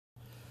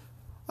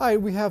All right,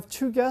 we have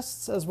two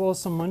guests as well as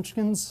some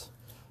munchkins.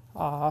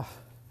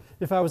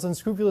 If I was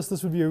unscrupulous,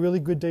 this would be a really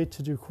good day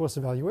to do course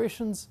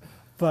evaluations,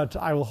 but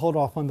I will hold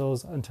off on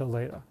those until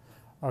later.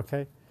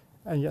 Okay?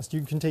 And yes, you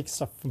can take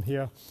stuff from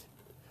here.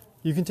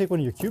 You can take one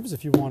of your cubes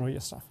if you want, or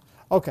your stuff.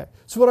 Okay,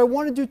 so what I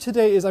want to do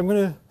today is I'm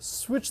going to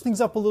switch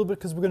things up a little bit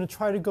because we're going to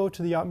try to go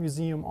to the art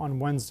museum on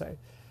Wednesday.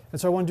 And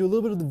so I want to do a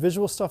little bit of the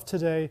visual stuff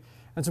today,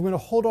 and so I'm going to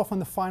hold off on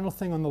the final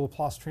thing on the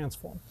Laplace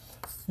transform,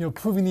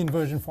 proving the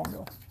inversion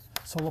formula.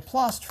 So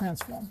Laplace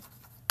transform.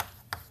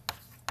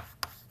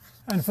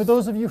 And for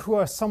those of you who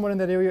are somewhat in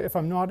that area, if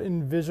I'm not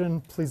in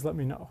vision, please let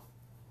me know.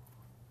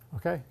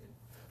 Okay?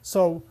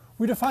 So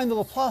we define the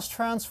Laplace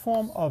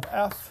transform of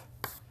f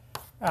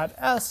at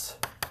s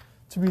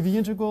to be the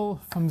integral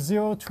from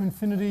 0 to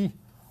infinity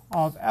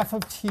of f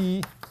of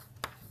t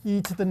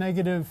e to the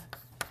negative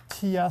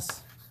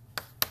ts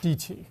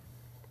dt.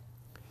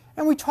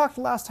 And we talked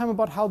last time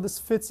about how this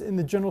fits in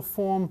the general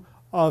form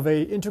of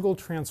an integral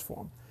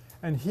transform.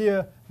 And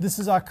here, this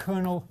is our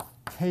kernel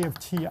k of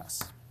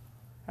ts.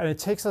 And it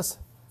takes us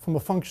from a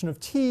function of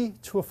t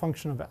to a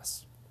function of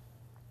s.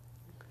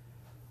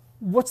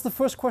 What's the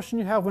first question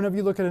you have whenever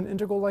you look at an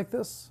integral like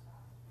this?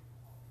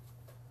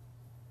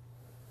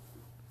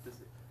 Does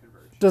it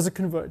converge? Does it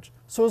converge?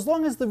 So as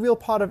long as the real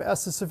part of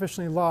s is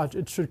sufficiently large,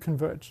 it should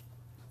converge.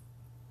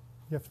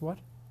 You have to what?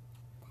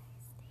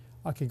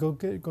 Okay, go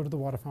to the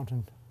water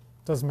fountain.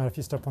 Doesn't matter if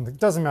you step on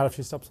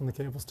the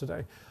cables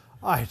today.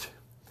 All right.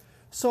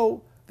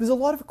 So there's a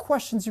lot of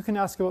questions you can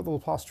ask about the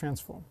Laplace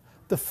transform.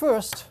 The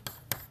first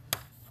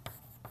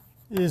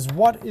is,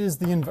 what is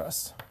the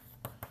inverse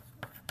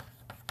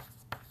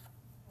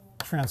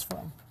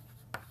transform?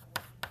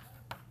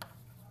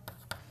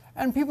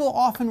 And people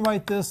often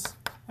write this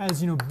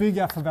as big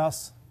F of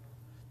s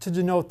to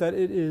denote that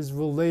it is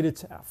related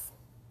to f.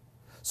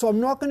 So I'm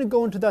not going to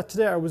go into that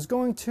today. I was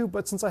going to,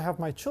 but since I have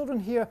my children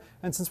here,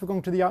 and since we're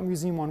going to the art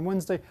museum on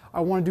Wednesday, I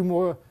want to do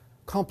more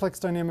complex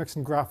dynamics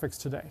and graphics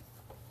today.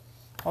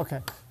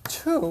 Okay.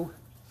 2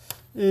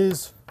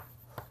 is,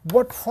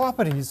 what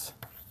properties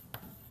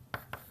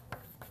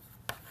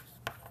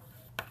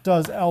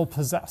does L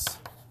possess?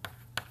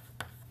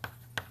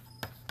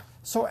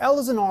 So L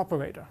is an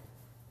operator.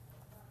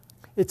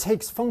 It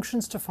takes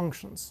functions to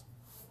functions.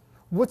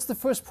 What's the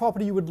first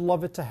property you would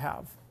love it to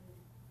have?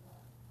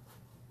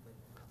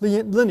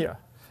 Linear.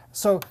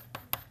 So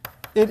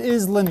it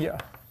is linear.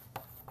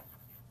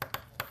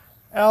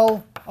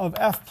 L of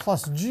f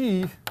plus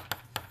g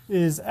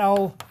is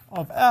L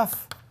of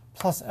f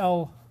plus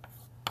L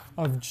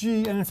of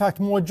g. And in fact,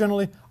 more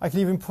generally, I could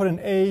even put an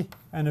A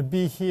and a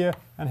B here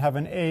and have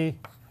an A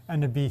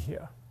and a B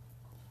here.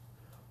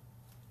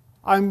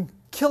 I'm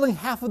killing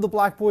half of the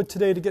blackboard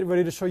today to get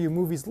ready to show you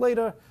movies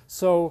later,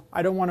 so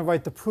I don't want to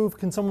write the proof.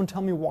 Can someone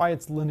tell me why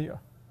it's linear?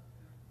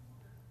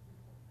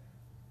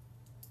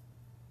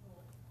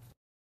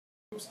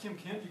 Oops, Kim,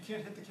 you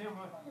can't hit the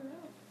camera.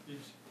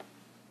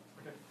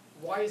 Okay.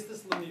 Why is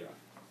this linear?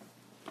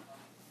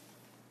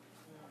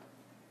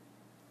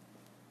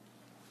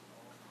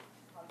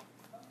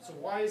 So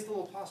why is the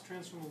Laplace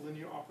transform a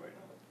linear operator?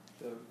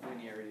 The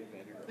linearity of the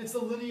integral. It's the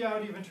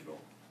linearity of integral.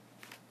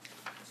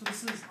 So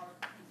this is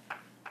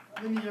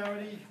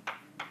linearity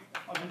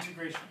of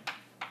integration.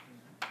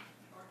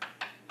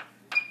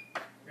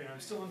 Okay, I'm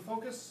still in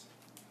focus.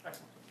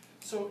 Excellent.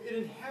 So it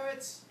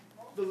inherits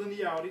the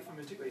linearity from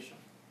integration.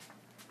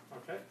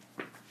 Okay?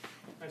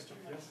 Nice job,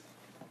 yes?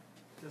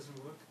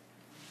 Doesn't work.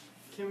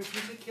 Cameron, can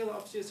you take Kayla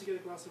upstairs to get a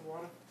glass of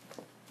water?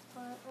 Okay.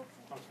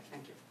 Okay,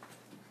 thank you.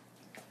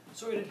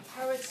 So it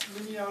inherits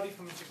linearity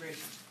from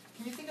integration.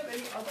 Can you think of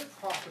any other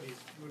properties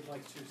you would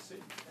like to see?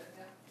 It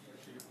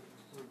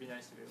would be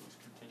nice if it was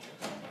continuous.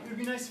 It would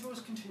be nice if it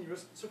was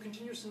continuous. So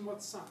continuous in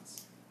what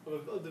sense?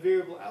 Of the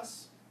variable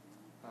s?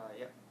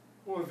 Yep.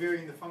 Or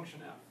varying the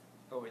function f?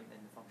 Oh, and then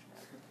the function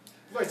f.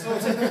 Right, so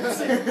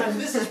and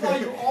this is why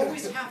you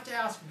always have to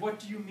ask, what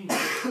do you mean?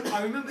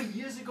 I remember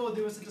years ago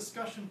there was a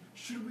discussion,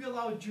 should we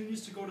allow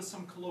juniors to go to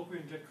some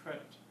colloquium and get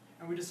credit?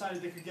 And we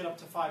decided they could get up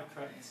to 5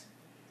 credits.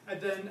 And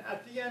then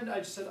at the end I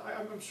just said,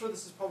 I'm sure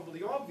this is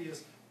probably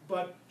obvious,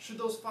 but should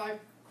those 5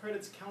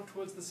 credits count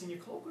towards the senior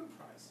colloquium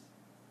prize?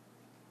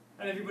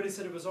 And everybody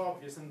said it was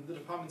obvious, and the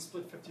department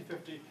split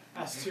 50-50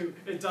 as to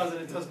it does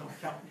and it does not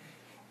count.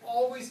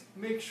 Always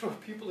make sure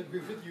people agree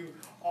with you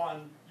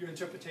on your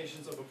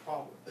interpretations of a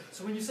problem.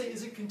 So when you say,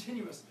 is it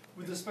continuous,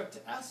 with respect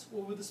to s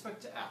or with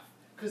respect to f?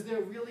 Because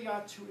there really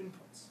are 2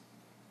 inputs.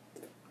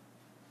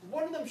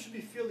 One of them should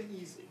be fairly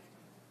easy.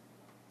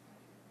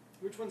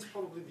 Which one's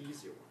probably the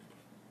easier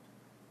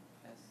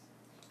one? S.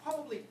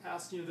 Probably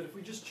s, that if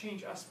we just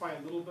change s by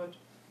a little bit.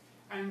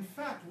 And in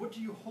fact, what do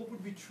you hope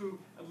would be true,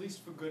 at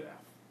least for good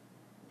f?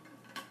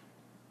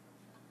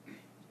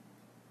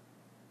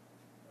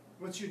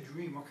 What's your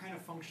dream? What kind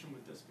of function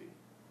would this be?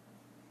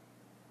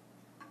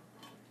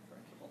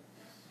 Oh,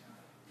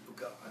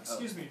 God.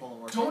 Excuse me.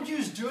 Don't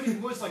use dirty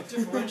words like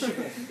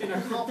differentiable in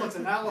a complex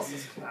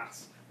analysis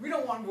class. We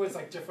don't want words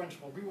like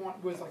differentiable. We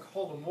want words like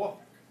holomorphic.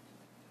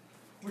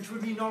 which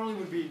would mean not only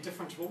would it be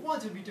differentiable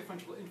once, it would be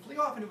differentiable infinitely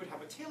often, it would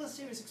have a Taylor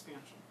series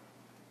expansion.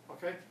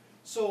 Okay?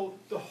 So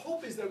the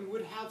hope is that we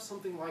would have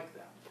something like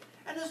that.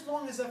 And as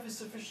long as f is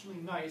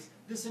sufficiently nice,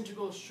 this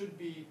integral should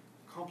be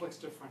complex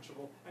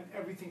differentiable, and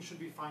everything should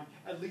be fine,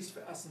 at least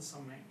for s in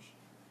some range.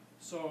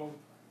 So,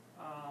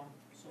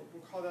 so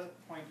we'll call that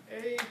point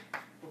A,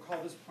 we'll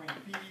call this point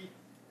B,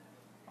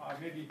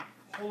 maybe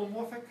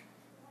holomorphic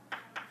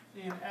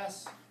in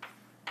S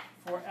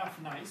for f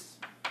nice.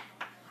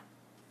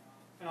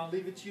 And I'll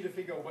leave it to you to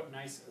figure out what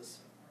nice is.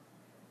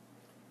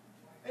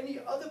 Any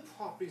other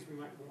properties we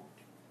might want?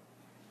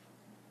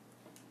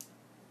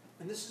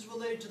 And this is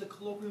related to the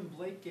colloquium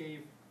Blake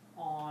gave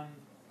on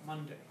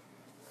Monday.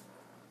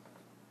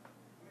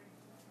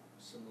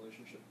 Some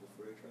relationship to the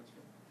Fourier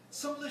transform?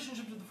 Some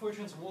relationship to the Fourier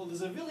transform. Well,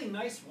 there's a really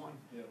nice one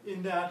Yeah.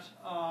 in that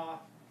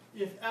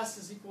if s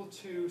is equal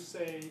to,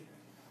 say,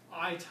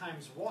 I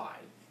times y,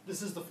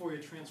 this is the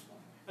Fourier transform,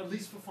 at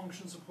least for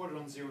functions supported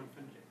on 0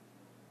 infinity.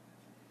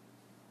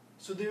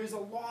 So there is a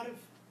lot of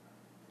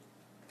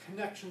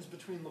connections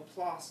between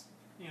Laplace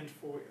and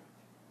Fourier.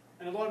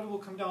 And a lot of it will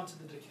come down to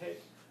the decay.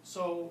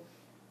 So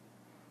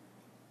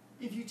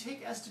if you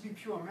take s to be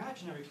pure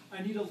imaginary,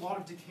 I need a lot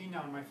of decay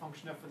now in my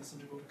function f for this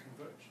integral to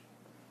converge.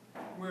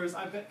 Whereas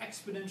I've got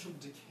exponential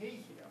decay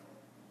here,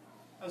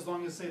 as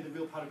long as, say, the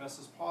real part of s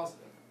is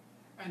positive.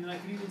 And then I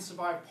can even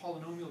survive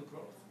polynomial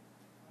growth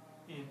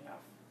in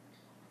f.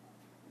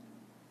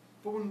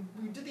 But when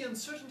we did the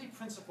uncertainty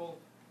principle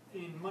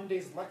in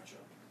Monday's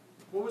lecture,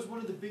 what was one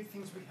of the big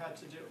things we had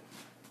to do?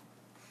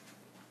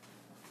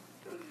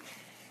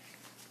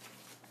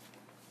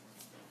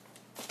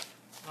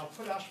 I'll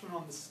put Ashwin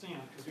on the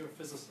stand because you're a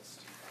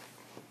physicist.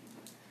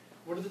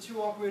 What are the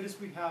two operators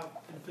we have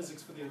in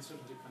physics for the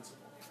uncertainty principle?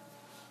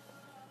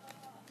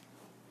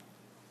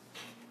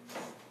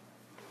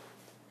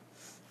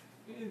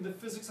 In the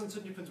physics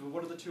uncertainty principle,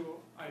 what are the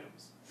two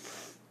items?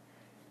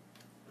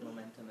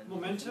 Momentum and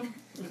Momentum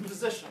and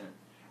position.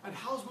 And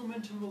how is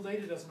momentum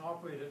related as an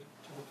operator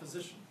to the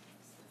position?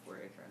 It's the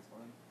Fourier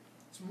transform.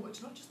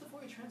 It's not just the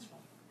Fourier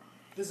transform.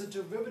 There's a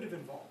derivative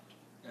involved.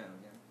 Oh,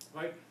 yeah.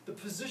 Right? The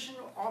position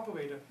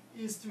operator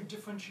is through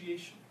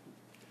differentiation.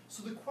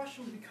 So the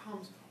question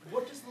becomes,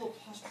 what does the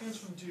Laplace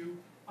transform do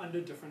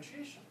under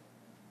differentiation?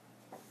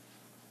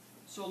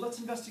 So let's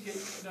investigate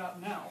that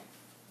now.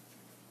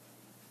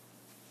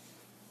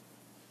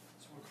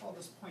 So we'll call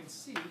this point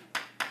C.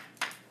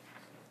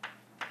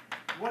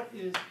 What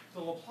is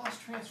the Laplace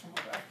transform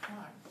of f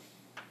prime?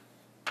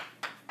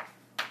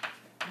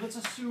 Let's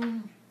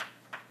assume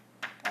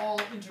all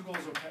integrals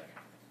okay.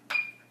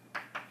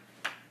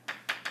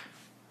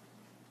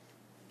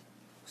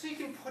 So you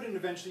can put in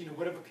eventually,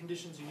 whatever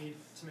conditions you need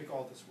to make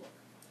all this work.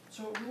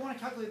 So we want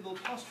to calculate the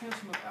Laplace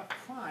transform of f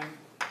prime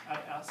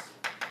at s.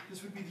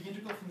 This would be the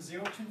integral from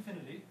 0 to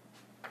infinity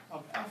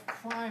of f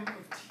prime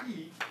of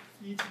t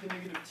e to the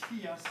negative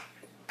ts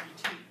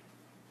dt.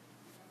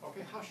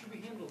 Okay, how should we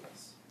handle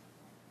this?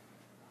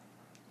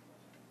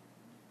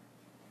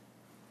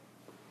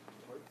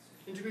 Parts?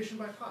 Integration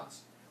by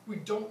parts. We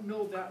don't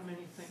know that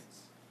many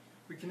things.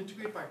 We can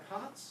integrate by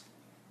parts.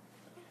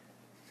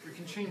 We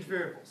can change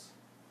variables.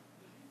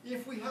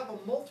 If we have a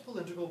multiple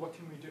integral, what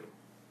can we do?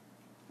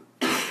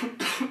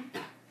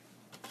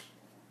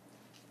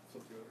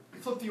 Flip the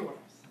order. Flip the order.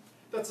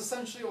 That's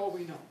essentially all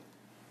we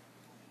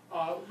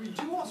know. We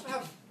do also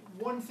have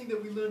one thing that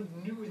we learned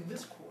new in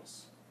this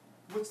course.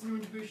 What's the new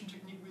integration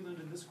technique we learned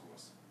in this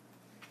course?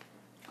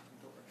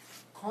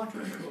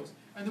 Contour integrals.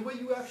 And the way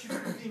you actually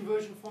prove the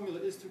inversion formula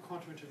is through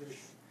contour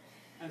integration.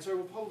 And so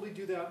we'll probably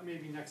do that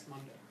maybe next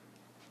Monday.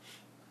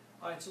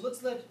 All right, so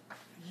let's let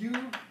u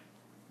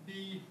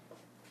be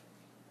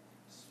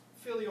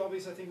fairly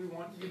obvious. I think we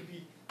want u to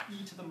be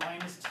e to the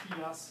minus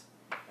ts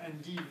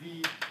and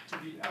dv to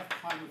be f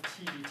prime of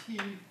t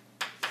dt,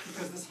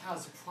 because this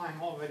has a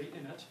prime already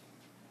in it.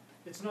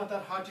 It's not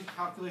that hard to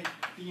calculate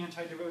the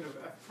antiderivative of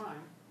f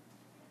prime,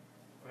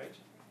 right?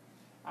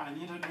 And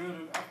the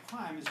antiderivative of f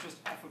prime is just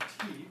f of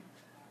t.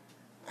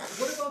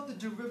 What about the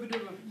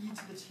derivative of e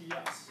to the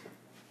ts?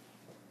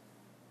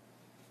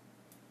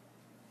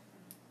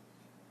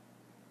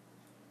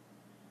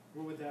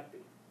 What would that be?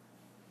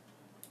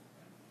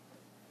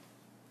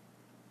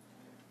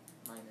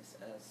 Minus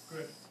s.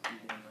 Good. E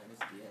to the minus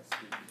ds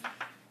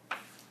dt.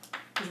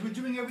 Because we're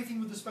doing everything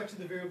with respect to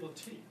the variable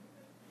t.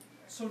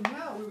 So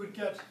now we would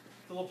get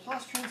the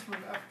Laplace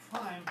transform of f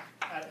prime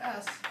at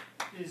s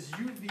is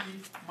uv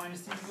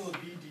minus the integral of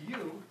v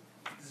du,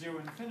 0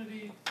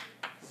 infinity,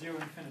 0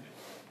 infinity.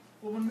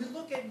 Well, when we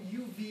look at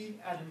uv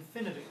at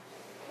infinity,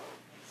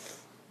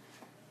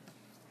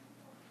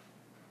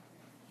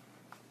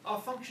 our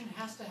function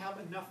has to have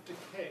enough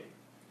decay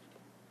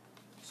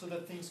so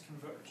that things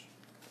converge.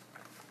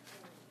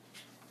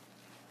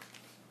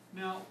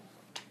 Now,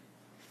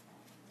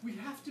 we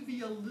have to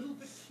be a little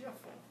bit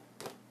careful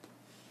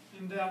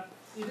in that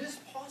it is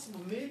possible,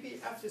 maybe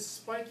f is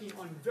spiking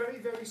on very,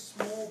 very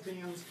small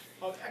bands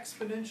of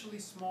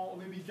exponentially small, or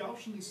maybe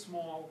Gaussianly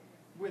small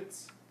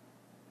widths,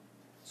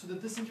 so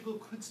that this integral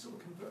could still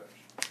converge.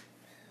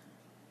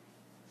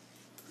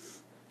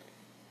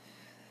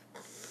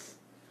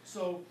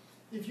 So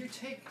if you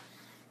take,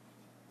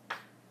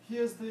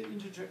 here's the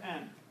integer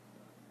n.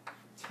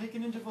 Take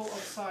an interval of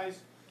size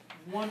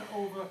 1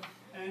 over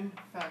n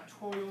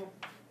factorial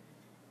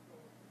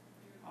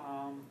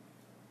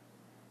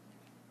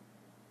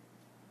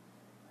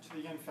to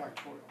the n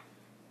factorial.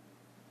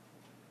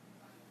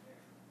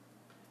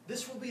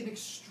 This will be an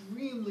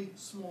extremely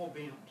small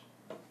band.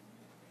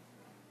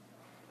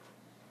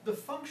 The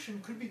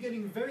function could be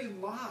getting very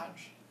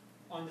large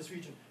on this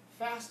region,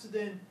 faster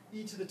than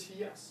e to the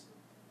ts.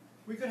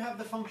 We could have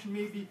the function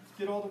maybe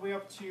get all the way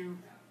up to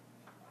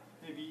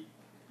maybe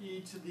e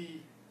to the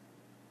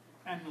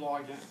n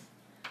log n.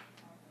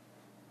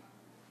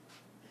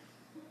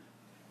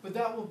 But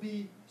that will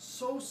be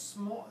so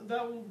small,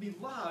 that will be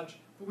large,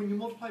 but when you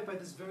multiply it by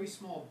this very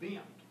small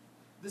band,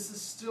 this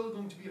is still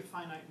going to be a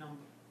finite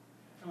number.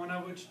 And when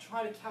I were to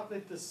try to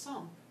calculate the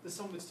sum would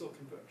still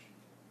converge.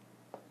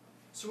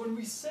 So when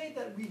we say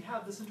that we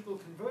have this integral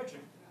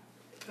converging,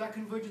 that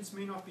convergence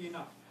may not be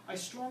enough. I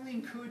strongly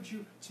encourage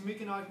you to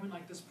make an argument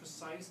like this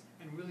precise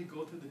and really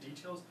go through the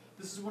details.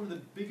 This is one of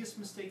the biggest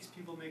mistakes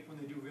people make when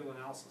they do real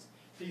analysis.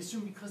 They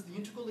assume because the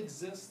integral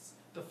exists,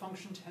 the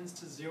function tends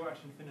to 0 at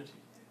infinity.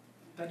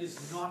 That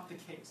is not the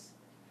case.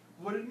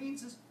 What it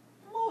means is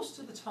most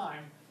of the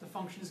time the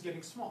function is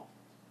getting small.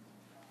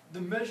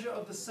 The measure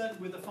of the set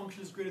where the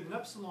function is greater than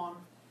epsilon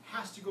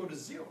has to go to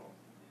 0.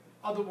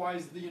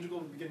 Otherwise, the integral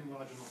will be getting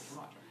larger and larger and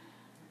larger.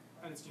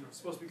 And it's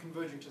supposed to be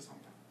converging to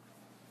something.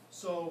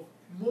 So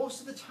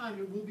most of the time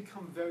it will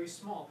become very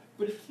small,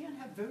 but it can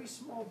have very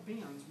small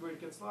bands where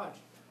it gets large.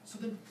 So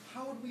then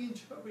how would we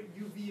interpret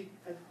uv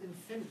at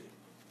infinity?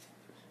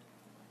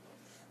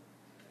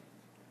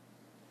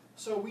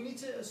 So we need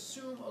to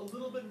assume a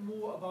little bit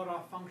more about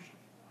our function.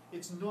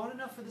 It's not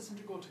enough for this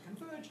integral to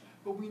converge,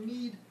 but we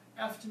need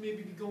f to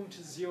maybe be going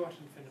to 0 at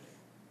infinity.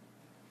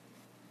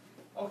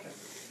 Okay.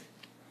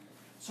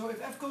 So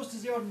if f goes to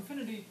 0 at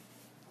infinity,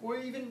 or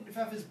even if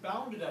f is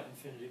bounded at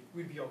infinity,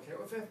 we'd be okay.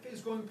 Or if f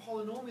is going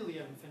polynomially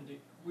at infinity,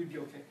 we'd be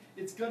okay.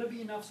 It's got to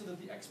be enough so that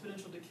the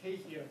exponential decay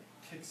here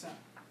kicks in.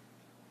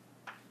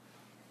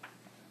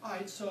 All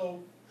right,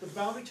 so the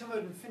boundary term at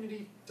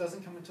infinity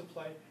doesn't come into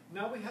play.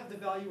 Now we have the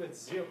value at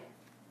 0.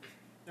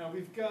 Now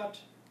we've got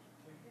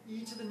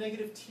e to the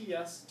negative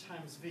ts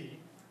times v.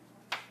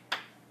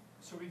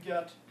 So we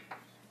get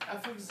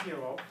f of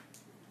 0.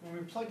 When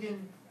we plug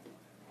in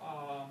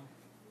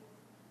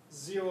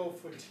 0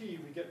 for t,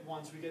 we get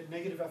 1, so we get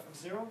negative f of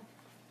 0.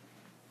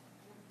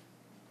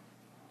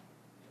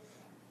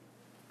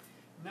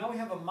 Now we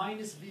have a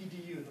minus v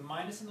du. The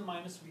minus and the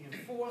minus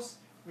reinforce.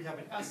 We have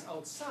an s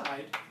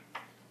outside.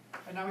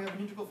 And now we have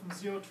an integral from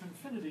 0 to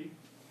infinity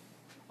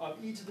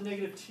of e to the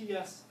negative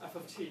ts f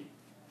of t.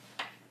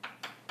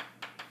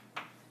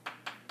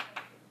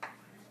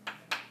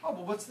 Oh,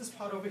 but what's this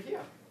part over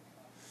here?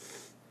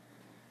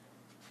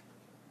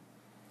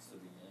 It's the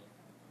beginning.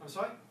 I'm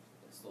sorry?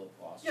 It's the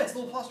Laplace. Yeah, it's the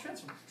Laplace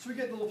transform. So we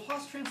get the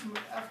Laplace transform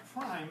of f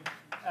prime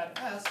at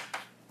s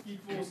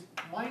equals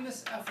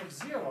minus f of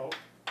 0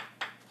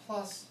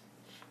 plus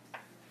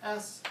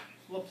s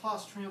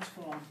Laplace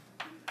transform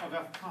of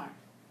f prime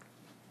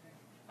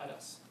at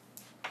s.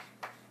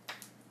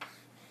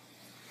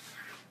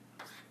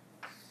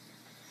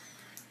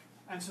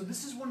 And so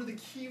this is one of the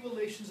key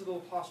relations of the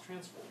Laplace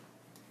transform.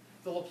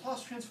 The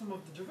Laplace transform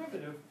of the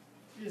derivative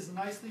is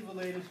nicely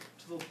related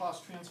to the Laplace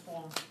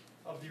transform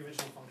of the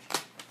original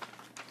function.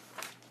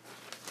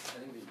 I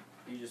think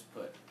you just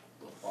put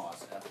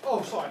Laplace f.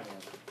 Oh, sorry.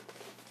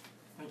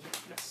 Thank you.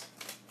 Yes.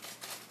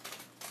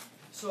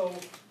 So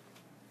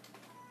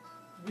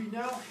we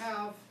now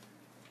have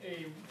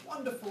a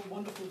wonderful,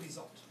 wonderful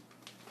result.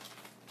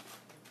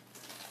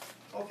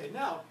 Okay,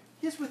 now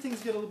here's where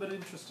things get a little bit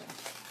interesting.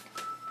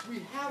 We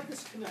have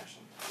this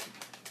connection.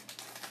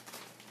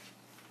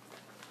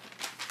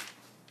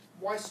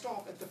 Why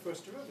stop at the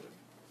first derivative?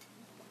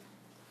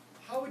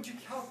 How would you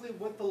calculate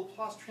what the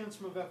Laplace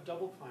transform of f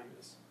double prime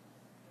is?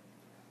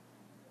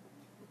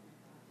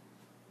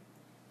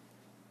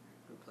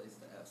 Replace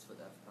the f's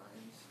with f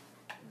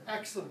primes.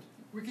 Excellent.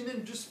 We can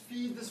then just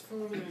feed this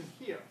formula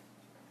in here.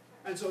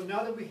 And so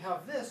now that we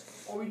have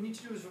this, all we need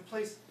to do is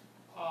replace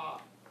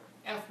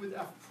f with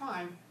f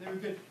prime, then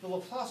we get the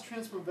Laplace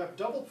transform of f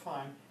double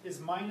prime is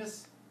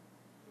minus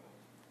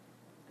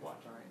what?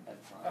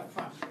 F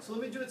prime. So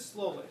let me do it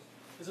slowly.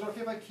 Is it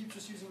okay if I keep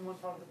just using one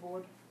part of the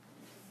board?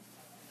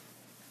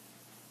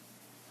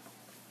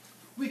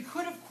 We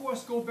could, of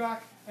course, go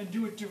back and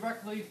do it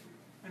directly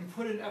and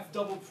put in f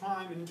double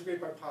prime and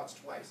integrate by parts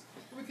twice.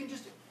 But we can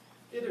just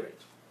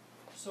iterate.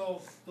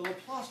 So the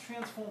Laplace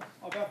transform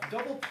of f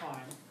double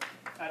prime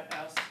at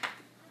s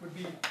would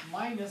be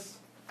minus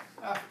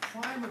f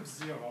prime of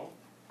 0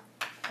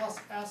 plus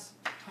s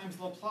times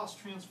the Laplace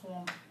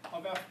transform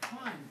of f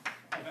prime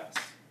of s.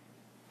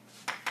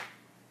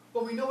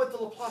 But we know what the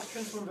Laplace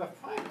transform of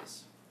f prime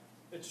is.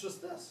 It's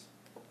just this.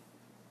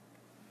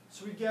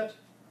 So we get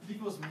it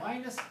equals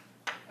minus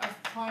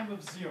f prime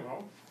of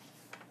 0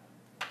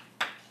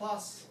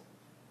 plus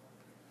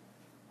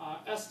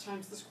s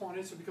times this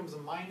quantity, so it becomes a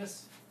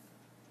minus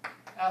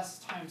s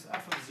times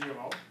f of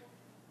 0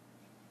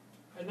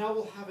 And now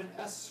we'll have an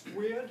s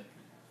squared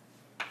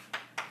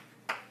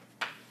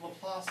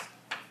Laplace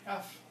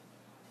f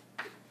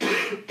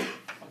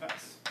of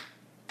s.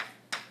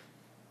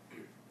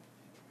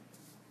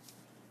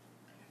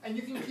 And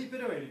you can keep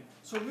iterating.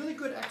 So a really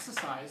good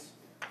exercise,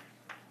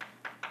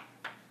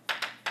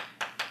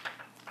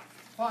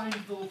 find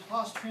the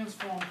Laplace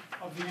transform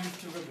of the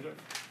nth derivative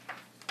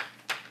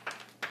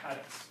at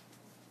s.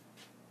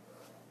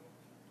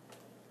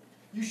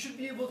 You should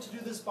be able to do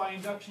this by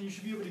induction. You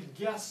should be able to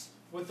guess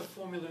what the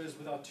formula is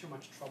without too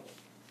much trouble.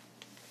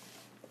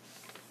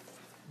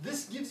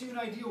 This gives you an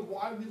idea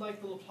why we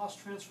like the Laplace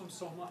transform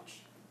so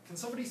much. Can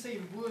somebody say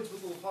in words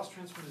what the Laplace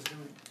transform is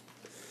doing?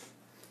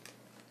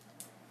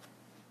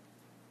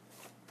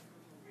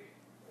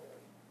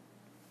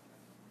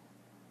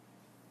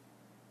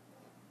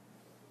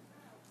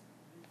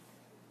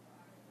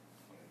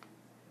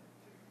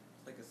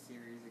 Like a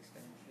series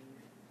expansion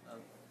of.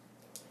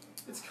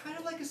 It's kind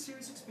of like a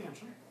series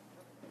expansion.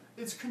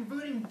 It's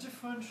converting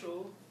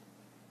differential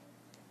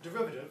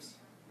derivatives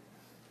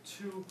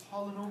to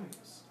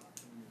polynomials.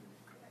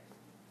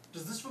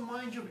 Does this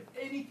remind you of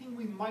anything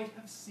we might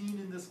have seen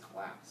in this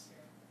class?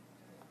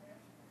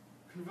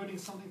 Converting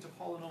something to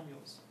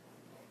polynomials.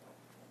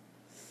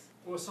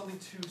 Or something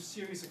to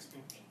series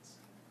expansions.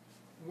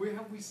 Where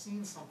have we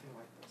seen something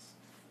like this?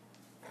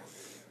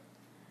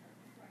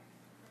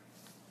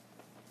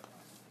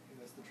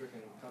 That's the trick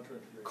in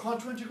contra-integration.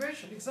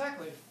 Contra-integration,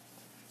 exactly.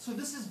 So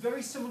this is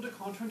very similar to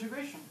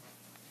contra-integration.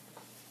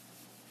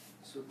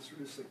 So this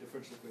reduces like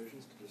differential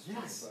equations to just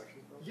Yes.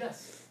 fraction form?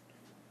 Yes.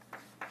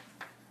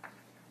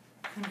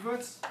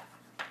 Converts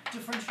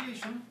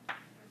differentiation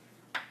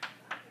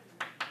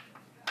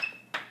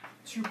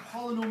to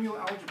polynomial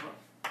algebra.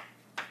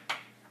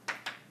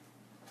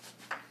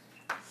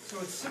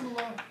 So it's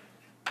similar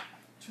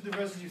to the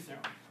residue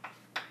theorem.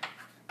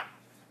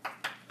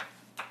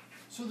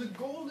 So the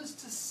goal is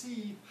to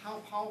see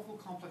how powerful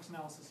complex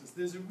analysis is.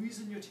 There's a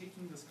reason you're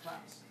taking this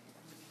class.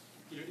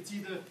 You know, it's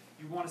either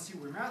you want to see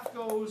where math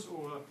goes,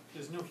 or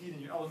there's no heat in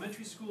your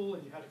elementary school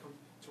and you had to come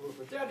to work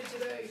with daddy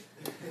today.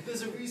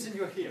 There's a reason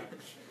you're here.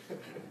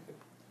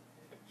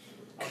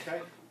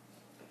 Okay?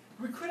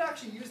 We could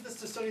actually use this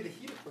to study the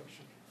heat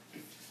equation,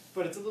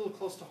 but it's a little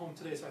close to home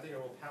today, so I think I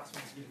will pass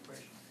on the heat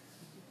equation.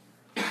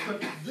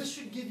 But this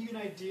should give you an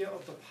idea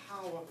of the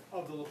power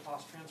of the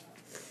Laplace transform.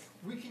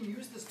 We can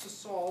use this to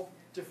solve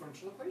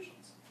differential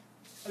equations.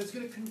 And it's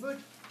going to convert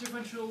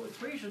differential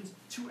equations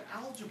to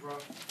algebra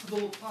for the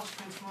Laplace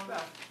transform of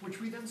f, which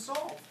we then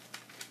solve.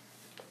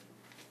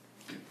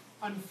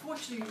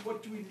 Unfortunately,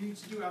 what do we need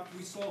to do after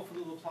we solve for the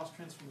Laplace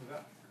transform of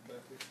f?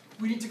 Backwards.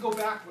 We need to go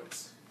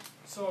backwards.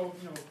 So,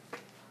 you know,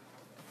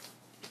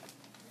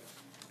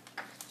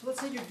 so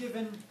let's say you're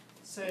given,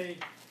 say,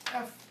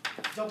 f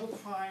double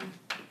prime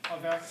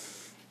of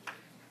x,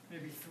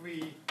 maybe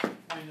 3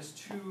 minus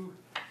 2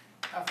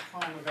 f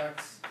prime of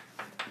x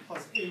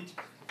plus 8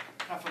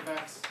 f of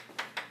x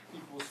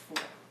equals 4.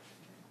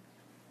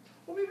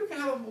 Well, maybe we could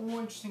have a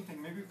more interesting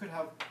thing. Maybe we could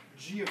have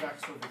g of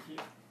x over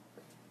here.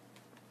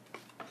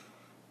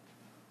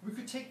 We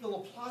could take the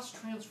Laplace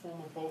transform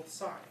of both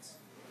sides.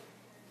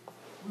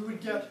 We would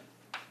get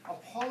a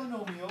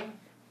polynomial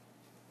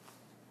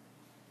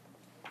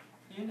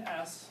in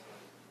S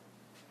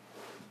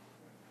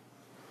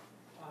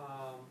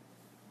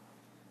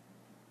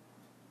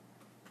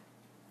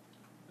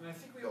and I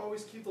think we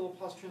always keep the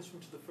Laplace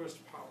transform to the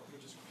first power.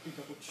 Let me just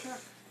double check.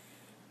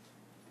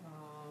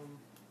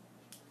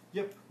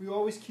 Yep, we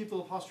always keep the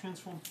Laplace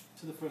transform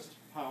to the first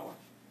power.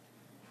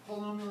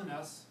 Polynomial in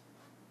S,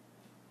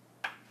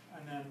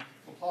 and then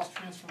Laplace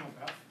transform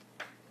of f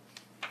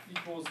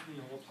equals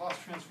the Laplace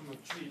transform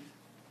of g.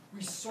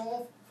 We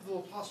solve for the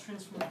Laplace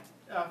transform of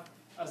f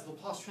as the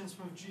Laplace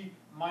transform of g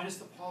minus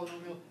the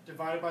polynomial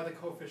divided by the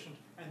coefficient,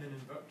 and then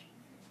invert.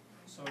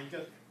 So you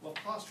get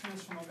Laplace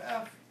transform of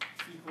f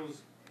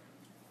equals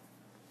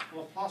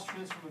Laplace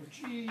transform of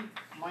g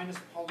minus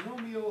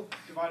polynomial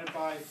divided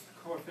by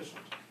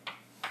coefficient.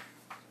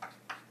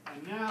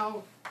 And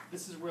now,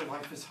 this is where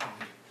life is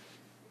hard.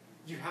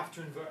 You have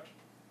to invert.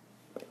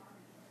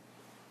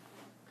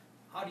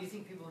 How do you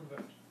think people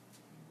invert?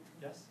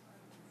 Yes?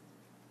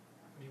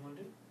 What do you want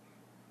to do?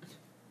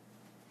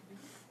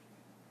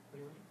 What do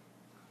you want to do?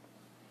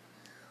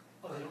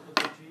 Oh, they don't look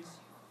like G's?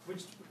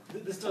 Which,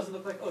 this doesn't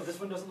look like, oh, this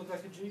one doesn't look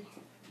like a G?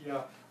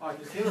 Yeah.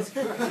 Okay, let's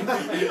go.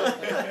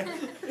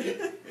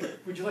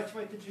 Would you like to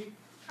write the G?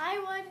 I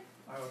would.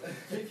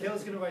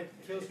 Kayla's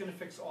gonna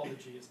fix all the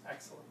G's.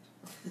 Excellent.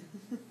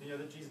 The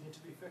other G's need to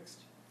be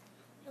fixed.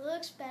 It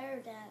looks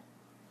better, Dad.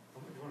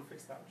 Do you want to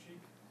fix that G?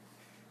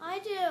 I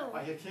do.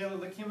 I hear Kayla,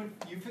 let Cameron,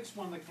 you fix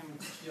one, let Cameron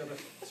fix the other,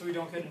 so we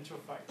don't get into a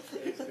fight.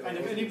 And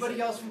if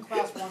anybody else from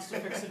class wants to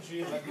fix a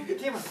G, let me,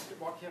 Cameron,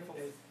 walk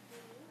carefully.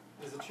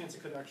 There's a chance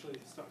it could actually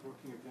stop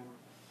working again.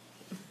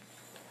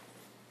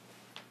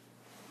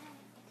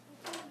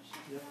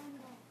 Yep.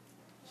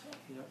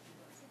 Yep.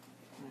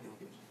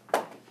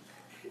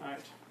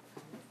 Alright.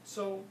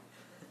 So,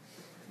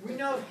 we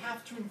now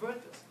have to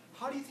invert this.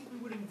 How do you think we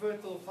would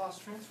invert the Laplace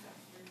transform?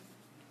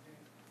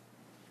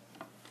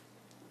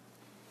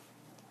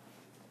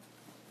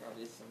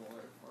 probably a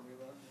similar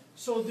formula.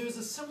 So there's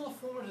a similar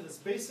formula to this.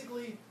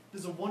 Basically,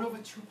 there's a 1 over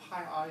 2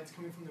 pi I. It's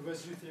coming from the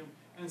residue theorem,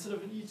 and instead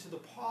of an e to the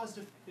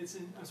positive,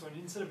 instead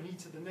of an e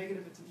to the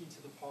negative, it's an e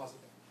to the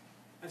positive.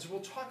 And so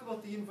we'll talk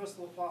about the inverse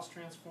Laplace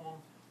transform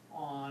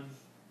on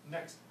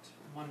next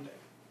Monday.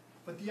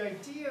 But the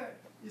idea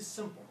is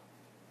simple.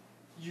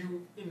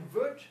 You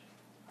invert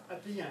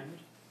at the end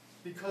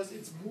because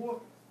it's more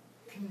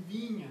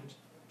convenient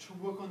to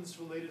work on this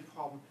related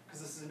problem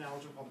because this is an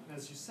algebra problem. And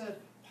as you said,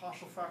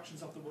 partial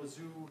fractions up the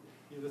wazoo,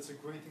 that's a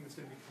great thing that's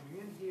going to be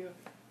coming in here.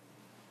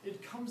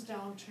 It comes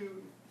down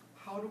to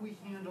how do we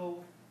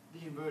handle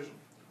the inversion.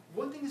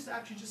 One thing is to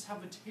actually just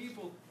have a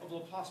table of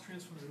Laplace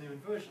transforms and their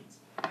inversions.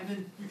 And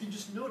then you can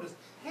just notice,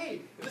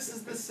 hey, this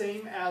is the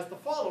same as the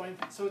following,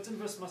 so its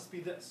inverse must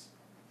be this.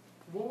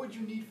 What would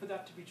you need for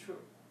that to be true?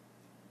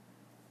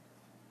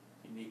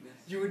 Uniqueness.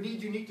 You would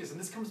need uniqueness, and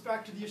this comes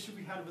back to the issue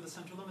we had with the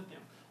central limit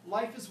theorem.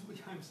 Life is,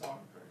 I'm sorry,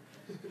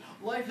 Craig.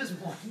 Life is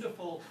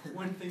wonderful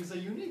when things are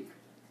unique,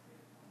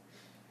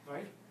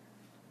 right?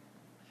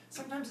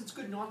 Sometimes it's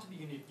good not to be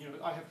unique.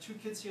 I have 2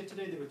 kids here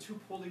today. They were 2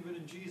 poorly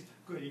written G's.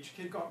 Good, each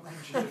kid got 1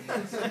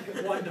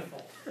 G.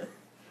 Wonderful.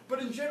 But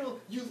in general,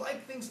 you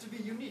like things to be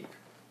unique,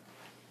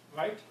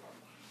 right?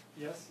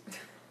 Yes?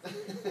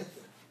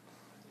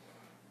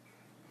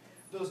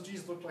 Those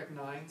G's look like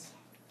 9s.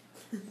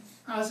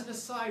 As an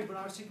aside, when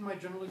I was taking my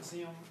general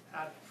exam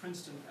at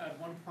Princeton, at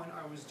one point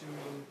I was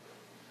doing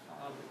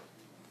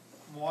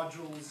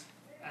modules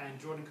and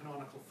Jordan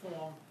canonical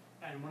form,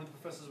 and one of the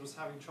professors was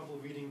having trouble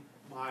reading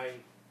my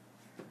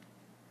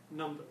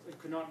number. He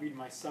could not read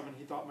my 7.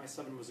 He thought my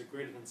 7 was a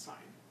greater than sign.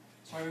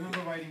 So I remember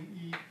writing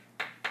E.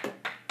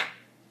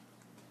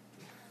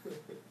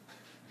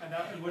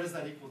 And what does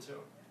that equal to?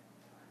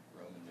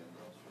 Roman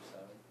numerals for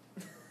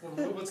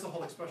 7. Well, what's the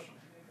whole expression?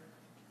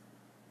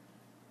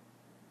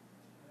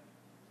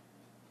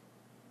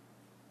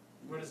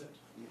 What is it?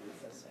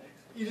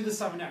 E to the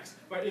 7x.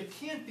 Right, it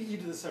can't be e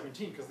to the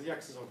 17 because the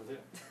x is over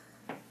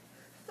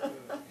there.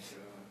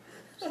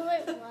 So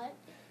wait, what?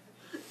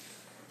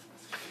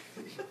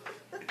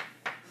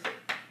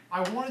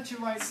 I wanted to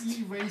write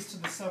e raised to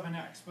the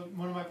 7x, but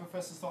one of my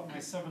professors thought my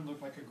 7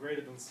 looked like a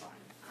greater than sign.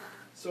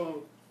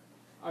 So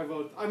I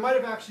wrote, I might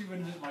have actually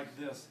written it like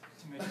this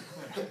to make it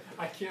clear.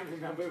 I can't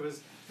remember, it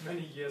was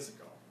many years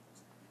ago.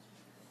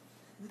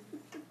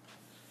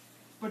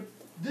 But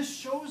this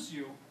shows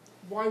you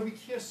why we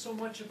care so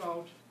much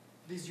about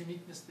these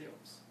uniqueness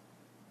theorems.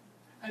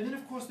 And then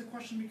of course the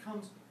question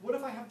becomes, what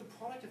if I have the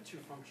product of 2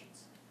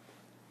 functions?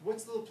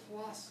 What's the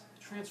Laplace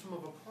transform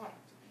of a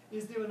product?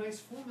 Is there a nice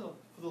formula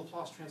for the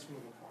Laplace transform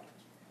of a product?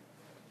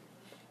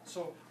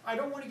 So I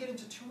don't want to get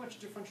into too much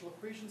differential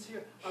equations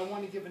here. I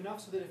want to give enough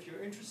so that if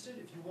you're interested,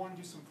 if you want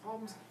to do some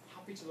problems,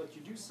 happy to let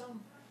you do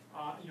some.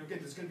 Again,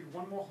 there's going to be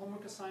one more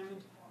homework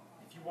assignment.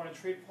 If you want to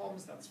trade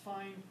problems, that's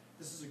fine.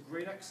 This is a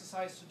great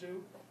exercise to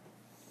do.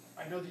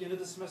 I know the end of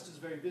the semester is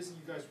very busy.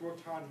 You guys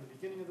worked hard in the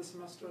beginning of the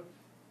semester,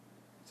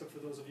 except for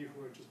those of you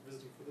who are just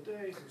visiting for the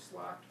day, who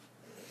slacked.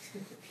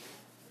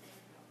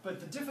 But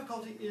the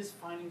difficulty is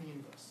finding the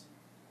inverse.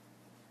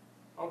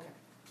 Okay.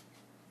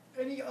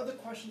 Any other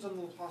questions on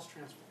the Laplace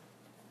transform?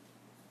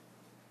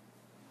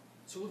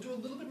 So we'll do a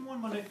little bit more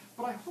on Monday,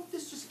 but I hope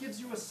this just gives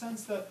you a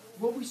sense that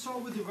what we saw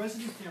with the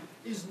residue theorem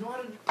is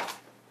not an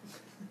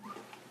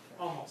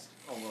almost.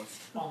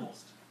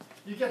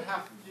 You get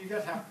half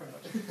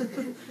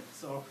credit.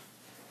 So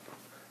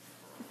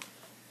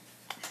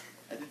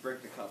I did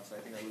break the cup, so I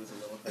think I lose a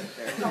little bit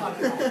there. no.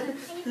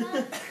 And you got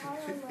all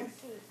on my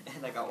feet.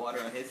 And I got water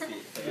on his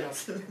feet. So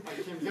Yes. You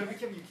gotta be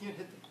careful. You can't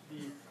hit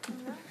the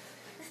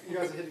you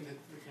guys are hitting the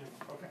camera.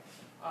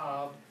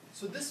 Okay.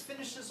 So this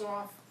finishes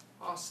off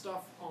our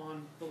stuff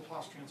on the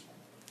Laplace transform.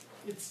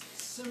 It's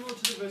similar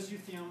to the residue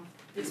theorem.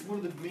 It's one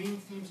of the main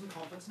themes in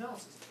complex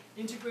analysis.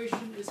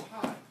 Integration is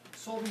hard.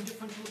 Solving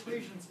differential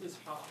equations is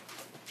hard.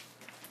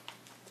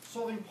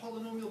 Solving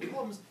polynomial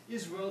problems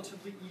is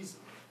relatively easy.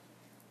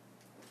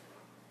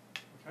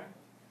 Okay?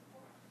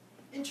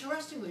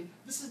 Interestingly,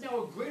 this is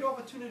now a great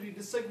opportunity to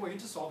segue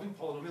into solving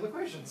polynomial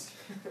equations.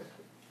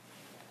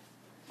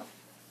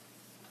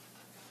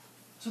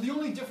 So the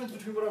only difference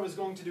between what I was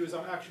going to do is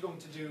I'm actually going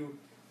to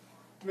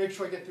make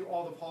sure I get through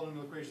all the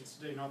polynomial equations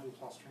today, not the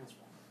Laplace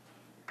transform.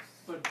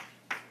 But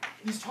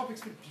these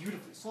topics fit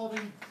beautifully,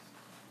 solving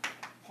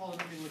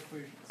polynomial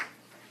equations.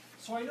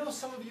 So I know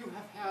some of you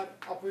have had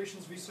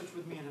operations research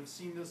with me and have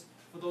seen this.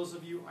 For those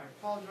of you, I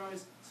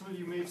apologize. Some of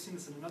you may have seen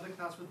this in another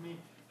class with me.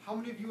 How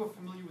many of you are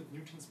familiar with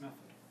Newton's method?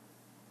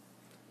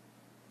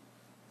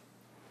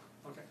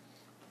 Okay.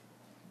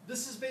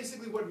 This is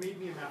basically what made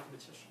me a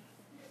mathematician.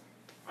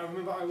 I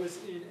remember I was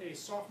in a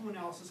sophomore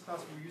analysis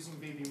class. We were using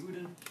Baby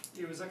Rudin.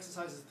 It was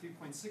exercises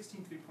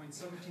 3.16,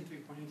 3.17,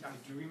 3.8. I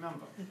do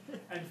remember.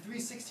 And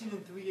 3.16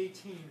 and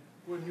 3.18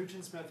 were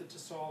Newton's method to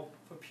solve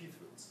for pth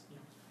roots.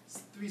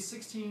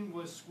 3.16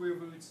 was square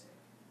roots.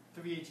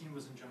 3.18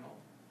 was in general.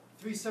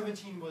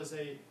 3.17 was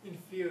a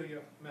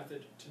inferior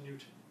method to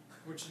Newton,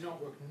 which did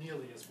not work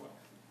nearly as well.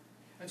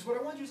 And so what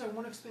I want to do is I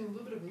want to explain a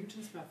little bit of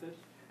Newton's method,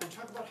 and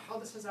talk about how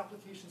this has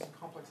applications in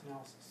complex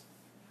analysis.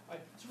 All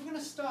right, so we're going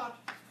to start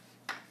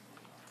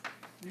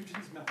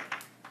Newton's method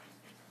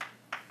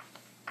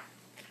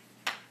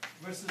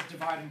versus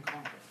divide and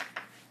conquer.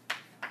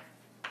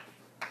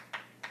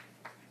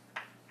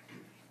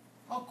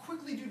 I'll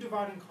quickly do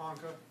divide and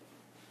conquer.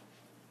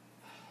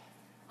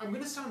 I'm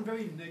going to sound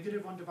very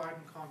negative on divide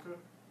and conquer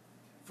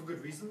for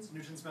good reasons.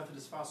 Newton's method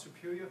is far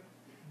superior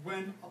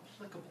when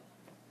applicable.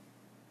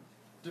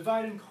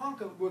 Divide and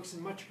conquer works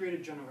in much greater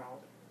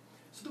generality.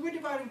 So the way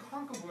divide and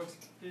conquer works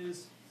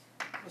is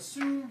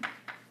assume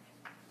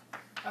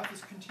f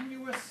is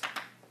continuous.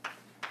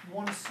 You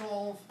want to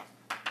solve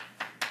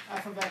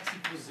f of x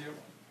equals 0.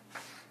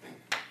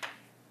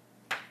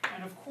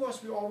 And of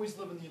course, we always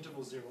live in the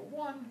interval 0,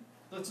 1.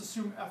 Let's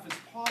assume f is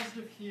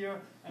positive here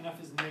and f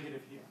is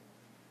negative here.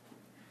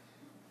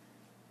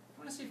 I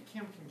want to see if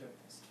Cam can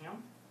get this.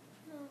 Cam?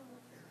 No.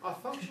 Our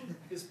function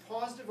is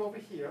positive over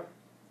here,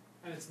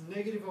 and it's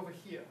negative over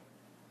here.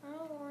 I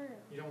don't want to.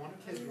 You don't want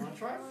it? Kids, you want to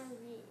try I it? want to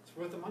read. It's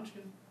worth a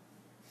munchkin.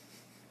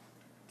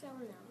 Don't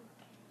know.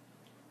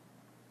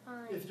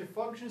 Fine. If your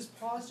function is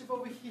positive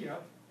over here,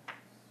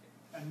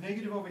 and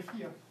negative over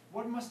here,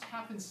 what must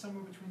happen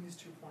somewhere between these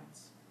 2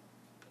 points?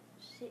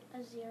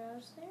 A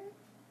zero's there?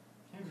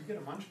 Cam, you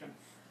get a munchkin.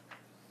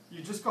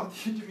 You just got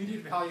the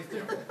intermediate value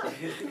theorem.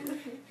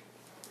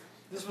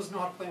 This was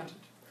not planted.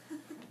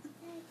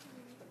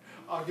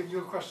 I'll give you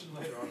a question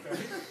later, okay?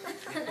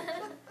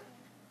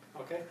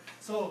 Okay?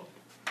 So,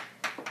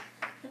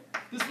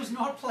 this was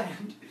not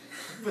planned,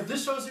 but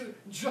this shows you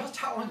just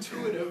how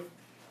intuitive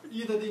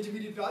either the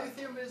intermediate value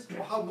theorem is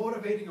or how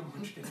motivating a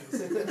munchkin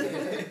is.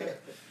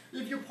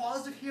 If you're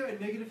positive here and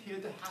negative here,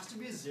 there has to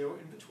be a 0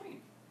 in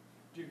between.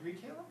 Do you agree,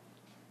 Kayla?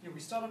 You know, we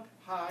start up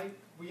high,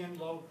 we end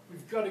low,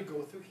 we've got to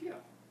go through here.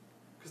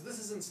 Because this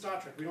is in Star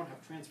Trek, we don't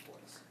have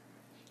transporters.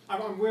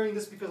 I'm wearing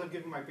this because I'm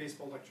giving my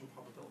baseball lecture in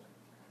probability.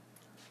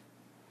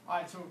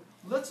 Alright, so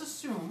let's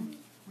assume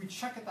we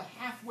check at the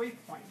halfway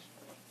point,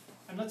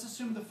 and let's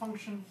assume the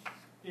function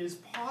is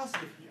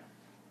positive here.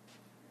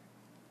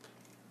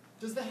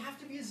 Does there have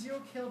to be a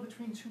 0 kill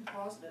between 2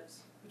 positives?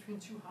 Between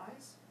 2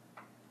 highs?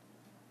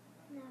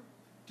 No.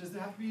 Does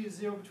there have to be a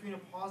 0 between a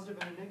positive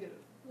and a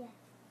negative? Yeah.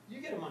 You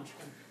get a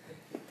munchkin.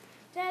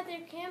 Dad,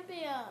 there can't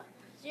be a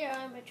 0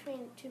 in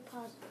between 2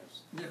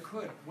 positives. There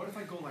could. What if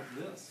I go like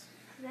this?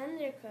 Then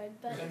there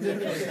could, but Then there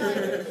just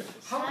could.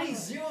 like How many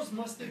sideways. zeros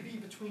must there be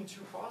between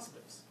 2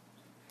 positives?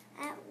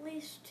 At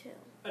least 2.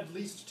 At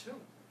least 2.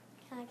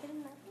 Can I get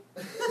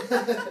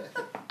another?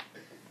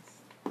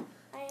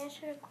 I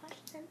answered a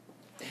question.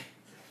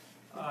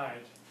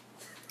 Alright.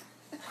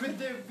 Could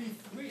there be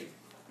 3?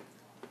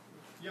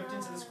 You have to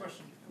answer this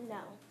question.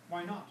 No.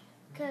 Why not?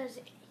 Because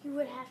you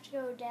would have to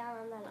go down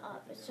and then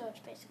up, so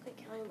it's basically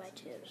counting by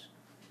 2s.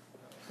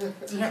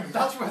 Damn,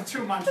 that's worth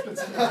 2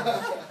 munchkins.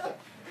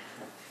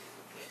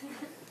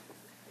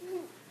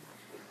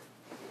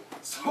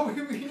 So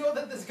we know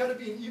that there's got to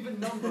be an even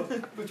number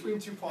between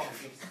 2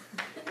 positives.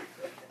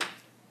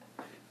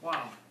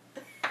 Wow.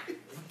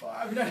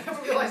 I mean, I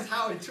never realized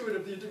how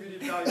intuitive the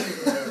intermediate value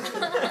is.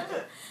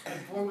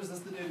 And boy, was this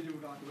the day to do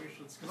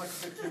evaluations,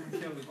 because I could get Kim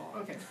and Caleb involved.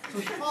 Okay, so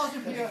it's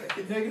positive here,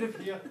 negative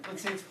here.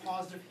 Let's say it's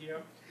positive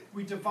here.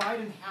 We divide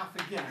in half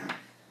again.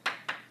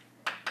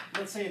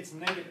 Let's say it's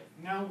negative.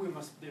 Now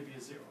there be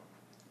a 0.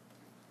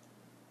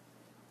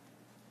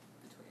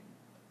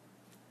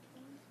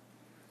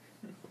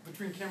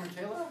 Between Kim and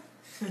Caleb?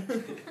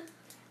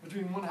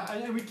 Between 1 half,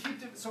 and we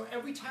keep, so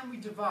every time we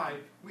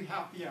divide, we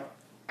half the error.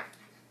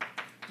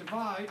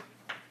 Divide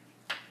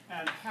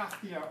and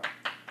half the error.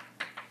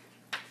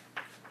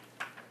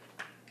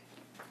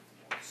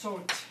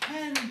 So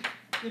 10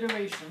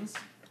 iterations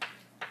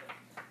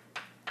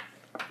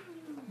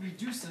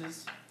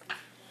reduces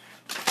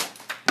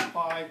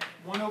by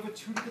 1 over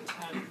 2 to the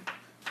 10,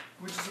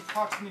 which is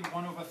approximately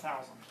 1 over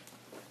 1,000.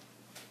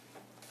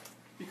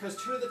 Because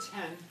 2 to the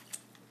 10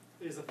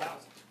 is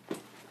 1,000.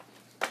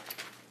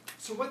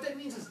 So what that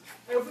means is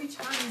every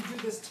time you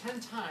do this 10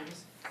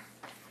 times,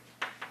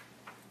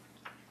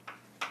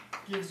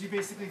 gives you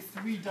basically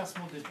 3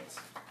 decimal digits.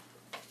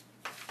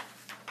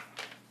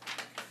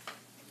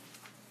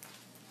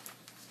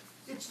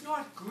 It's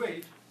not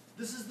great.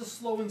 This is the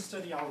slow and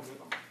steady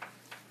algorithm.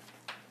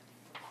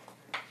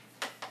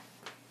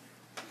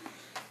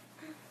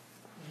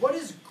 What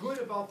is good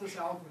about this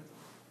algorithm?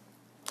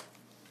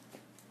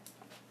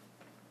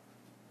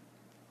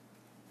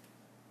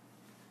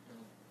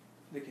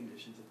 The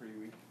conditions are pretty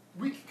weak.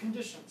 Weak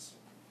conditions.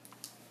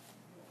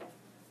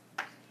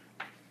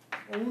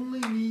 Only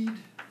need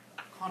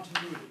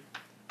continuity.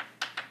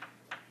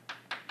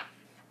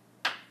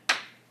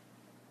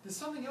 There's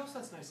something else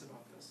that's nice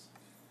about this.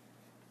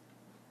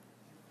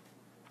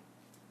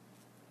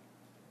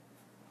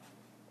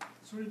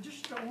 So in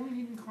addition to only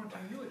needing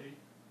continuity,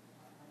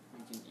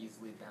 We can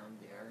easily bound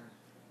the error.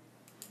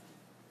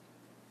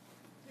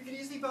 you can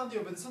easily bound the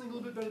error, but there's something a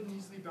little bit better than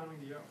easily bounding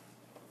the error.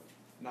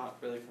 Not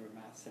really from a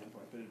math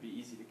standpoint, but it'd be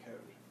easy to code.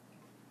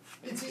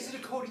 It's easy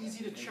to code,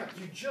 easy to check.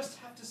 You just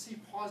have to see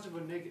positive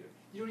or negative.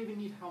 You don't even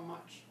need how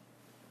much.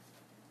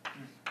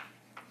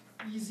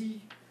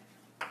 easy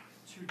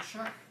to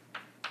check.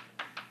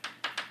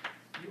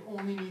 You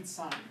only need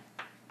sign.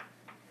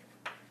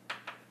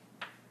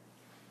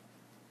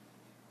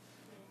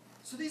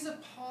 So these are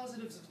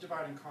positives of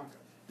divide and conquer.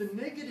 The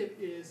negative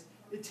is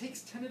it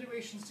takes 10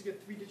 iterations to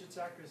get 3 digits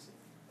accuracy.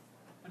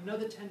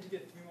 Another 10 to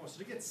get 3 more. So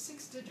to get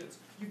 6 digits,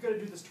 you've got to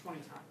do this 20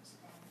 times.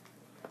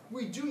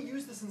 We do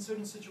use this in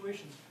certain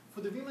situations.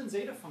 For the Riemann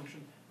zeta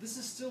function, this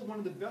is still one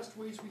of the best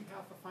ways we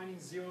have for finding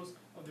zeros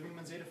of the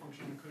Riemann zeta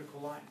function on a critical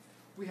line.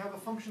 We have a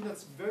function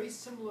that's very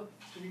similar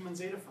to the Riemann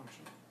zeta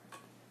function.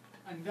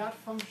 And that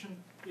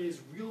function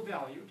is real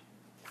valued,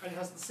 and it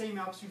has the same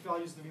absolute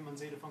values as the Riemann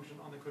zeta function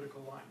on the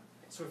critical line.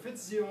 So if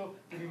it's 0,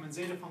 the Riemann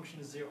zeta function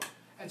is 0.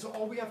 And so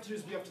all we have to do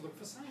is we have to look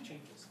for sign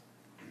changes.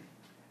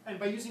 And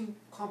by using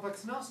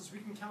complex analysis, we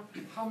can count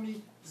how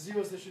many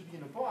zeros there should be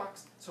in a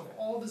box. So if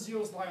all the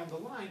zeros lie on the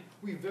line,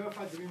 we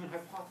verified the Riemann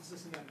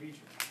hypothesis in that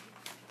region.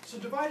 So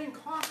divide and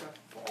conquer,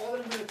 for all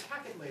that I'm going to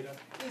attack it later,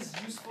 is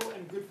useful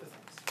and good for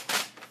things.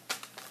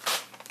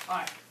 All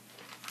right.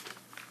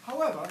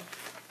 However,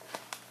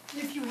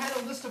 if you had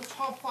a list of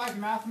top 5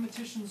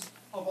 mathematicians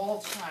of all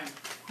time,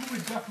 who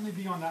would definitely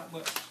be on that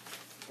list?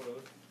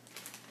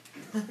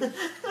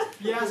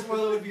 Yes,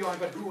 Euler would be on,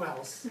 but who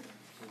else?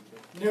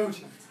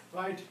 Newton,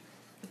 right?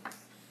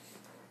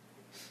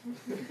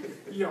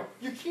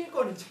 You can't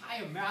go an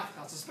entire math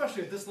class,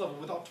 especially at this level,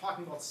 without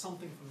talking about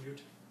something from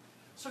Newton.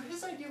 So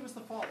his idea was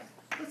the following.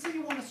 Let's say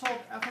you want to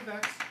solve f of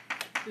x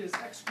is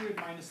x squared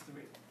minus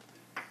 3.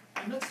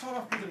 And let's start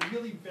off with a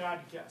really bad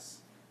guess.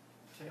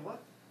 Taylor,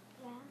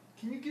 Yeah.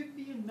 can you give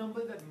me a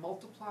number that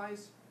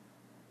multiplies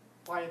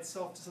by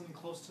itself to something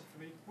close to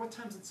 3? What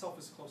times itself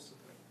is close to 3?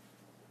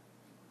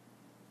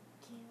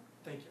 2.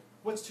 Thank you.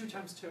 What's 2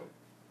 times 2?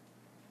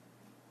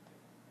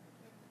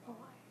 4.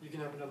 You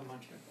can have another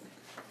munchkin.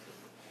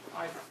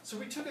 All right, so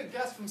we took a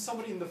guess from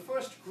somebody in the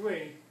first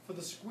grade for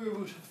the square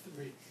root of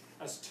 3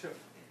 as 2.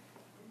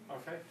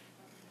 Okay?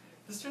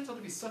 This turns out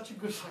to be such a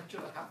good lecture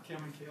to have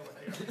Cam and Kayla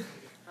here.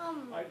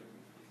 Right?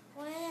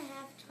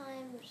 1.5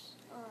 times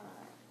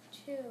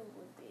 2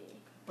 would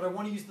be. But I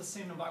want to use the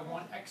same number. I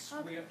want x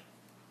squared.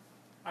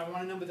 I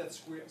want a number that's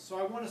squared. So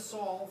I want to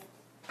solve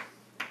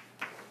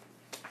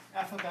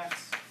f of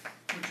x,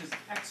 which is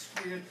x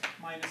squared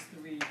minus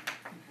 3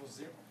 equals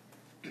 0.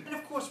 And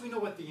of course we know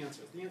what the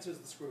answer is. The answer is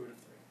the square root of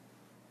 3.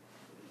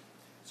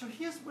 So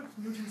here's what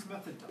Newton's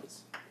method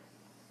does.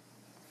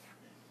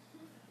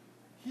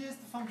 Here's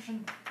the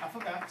function f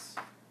of x.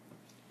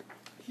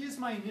 Here's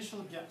my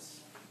initial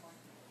guess.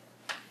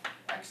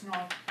 X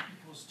naught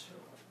equals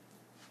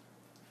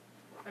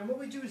 2. And what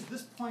we do is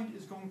this point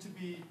is going to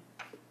be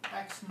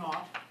x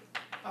naught,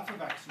 f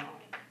of x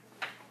naught.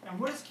 And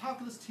what does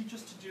calculus teach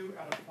us to do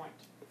at a point?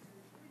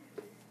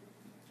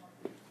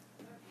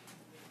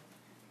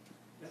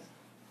 Yes?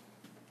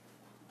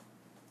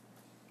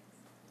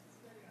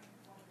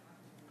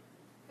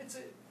 It's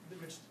a,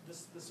 which,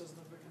 this doesn't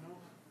look like an O.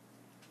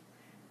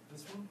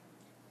 This one?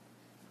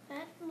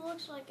 That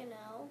looks like an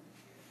L.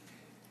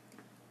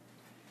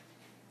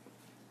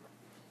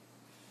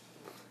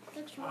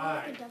 Looks more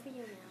like a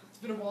W now. It's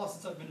been a while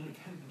since I've been in a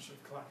penmanship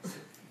class.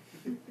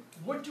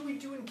 What do we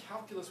do in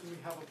calculus when we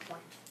have a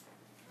point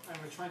and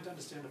we're trying to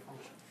understand a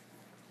function?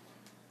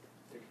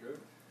 Take a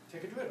derivative.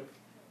 Take a derivative.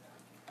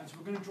 And so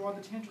we're going to draw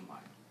the tangent line.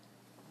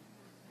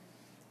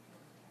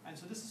 And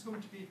so this is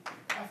going to be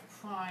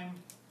f prime,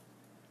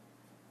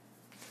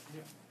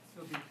 yeah,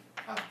 it'll be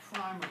f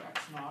prime of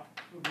x naught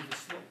will be the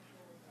slope.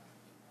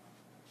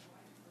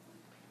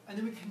 And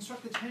then we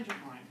construct the tangent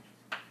line.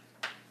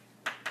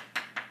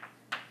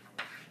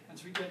 And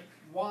so we get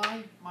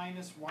y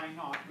minus y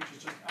naught, which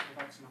is just f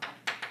of x naught,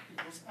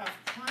 equals f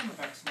prime of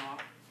x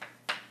naught,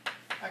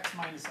 x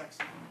minus x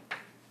naught.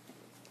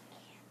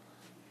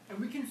 And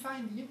we can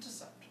find the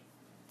intercept.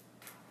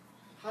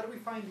 How do we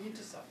find the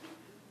intercept?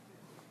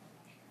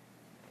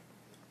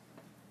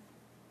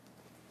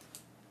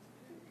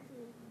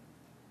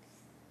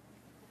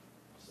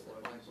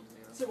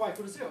 Say y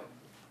equal to 0.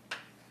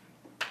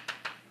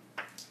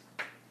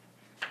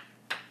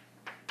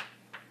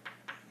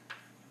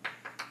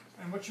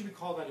 And what should we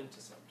call that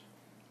intercept?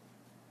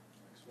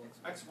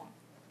 x1.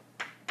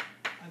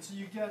 And so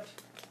you get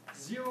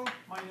 0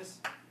 minus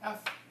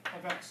f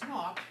of x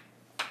naught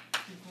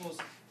equals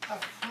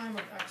f prime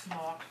of x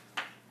naught,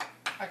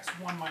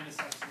 x1 minus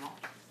x naught.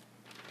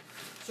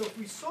 So if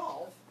we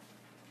solve,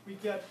 we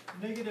get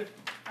negative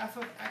f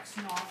of x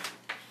naught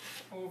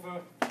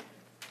over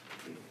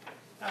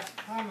f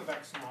prime of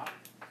x naught,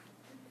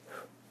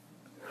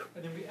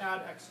 and then we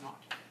add x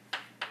naught,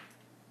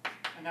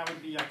 and that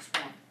would be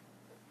x1.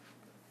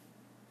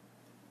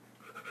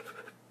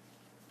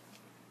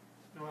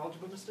 No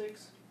algebra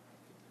mistakes?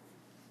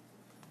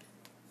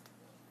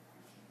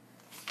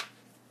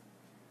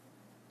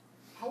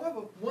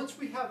 However, once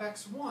we have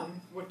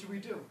x1, what do we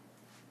do?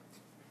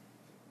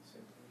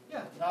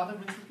 Yeah, rather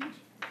rinse repeat.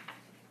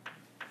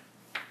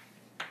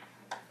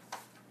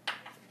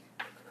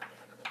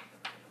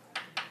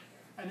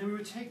 And then we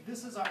would take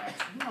this as our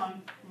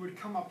x1, we would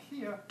come up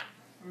here,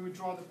 and we would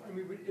draw the, and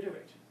we would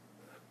iterate.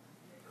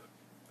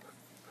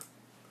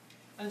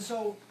 And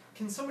so,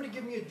 can somebody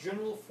give me a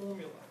general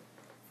formula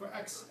for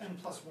xn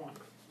plus 1?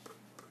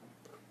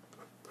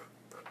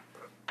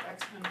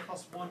 Xn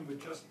plus 1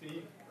 would just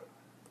be,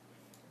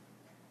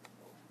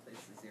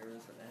 Place the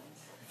zeros with ends.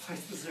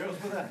 place the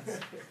zeros with ends,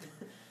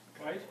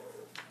 right?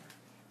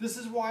 This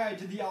is why I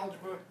did the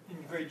algebra in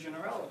great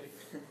generality.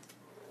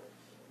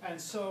 And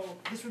so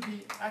this would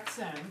be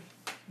xn.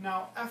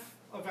 Now f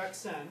of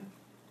xn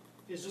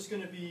is just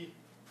going to be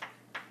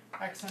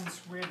xn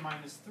squared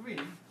minus 3.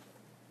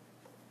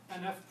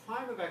 And f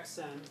prime of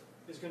xn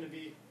is going to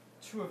be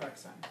 2 of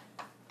xn.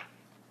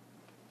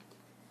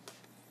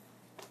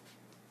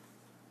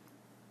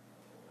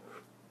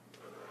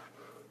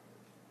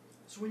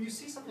 So when you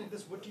see something like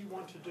this, what do you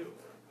want to do?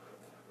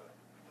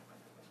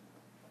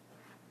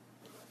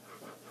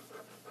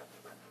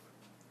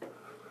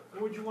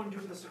 What would you want to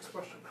do with this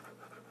expression?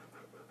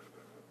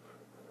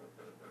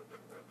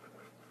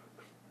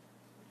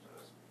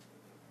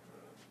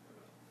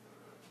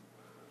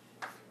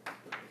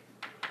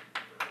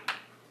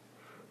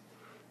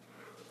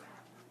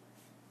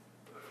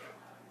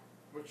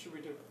 What should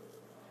we do?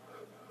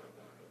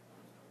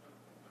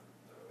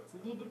 It's a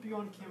little bit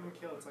beyond Cam and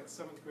Kale. It's like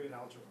 7th grade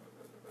algebra.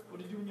 What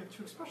do you do when you have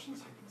two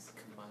expressions like this?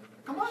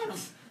 Combine them.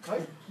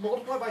 Right?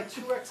 Multiply by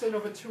 2xn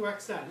over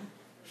 2xn.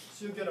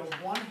 So you'll get a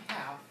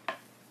 1/2.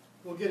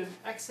 We'll get an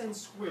xn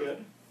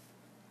squared.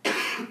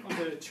 We'll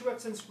get a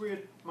 2xn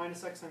squared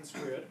minus xn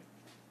squared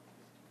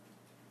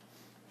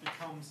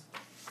becomes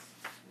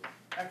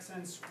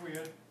xn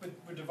squared, but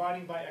we're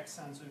dividing by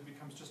xn, so it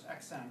becomes just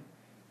xn.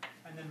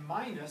 And then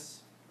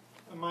minus,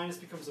 a minus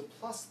becomes a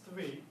plus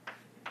 3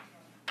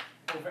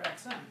 over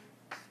xn.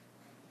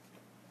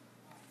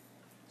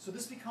 So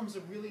this becomes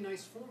a really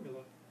nice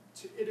formula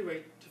to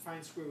iterate to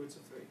find square roots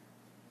of 3.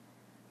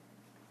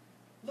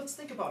 Let's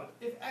think about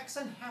it. If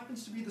xn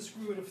happens to be the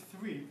square root of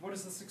 3, what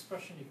does this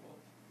expression equal?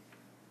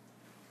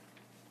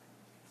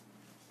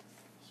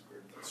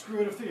 Square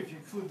root of 3 if you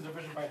include the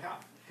division by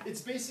half.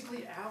 It's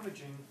basically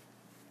averaging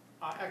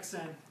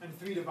xn and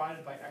 3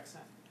 divided by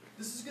xn.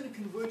 This is going to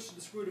converge to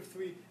the square root of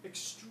 3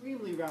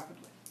 extremely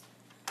rapidly.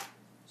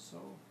 So,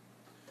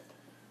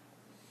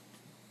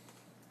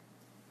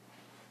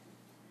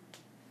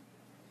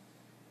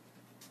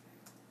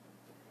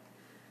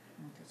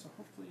 okay, so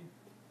hopefully,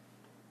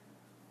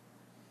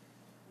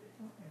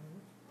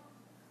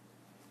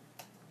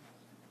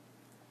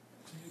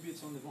 so maybe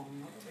it's on the wrong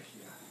note over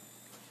here.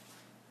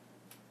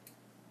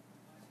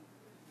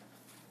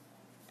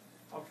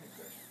 Okay,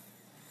 good.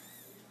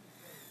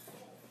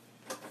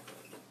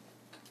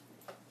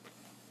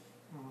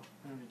 Oh,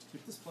 I don't need to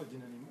keep this plugged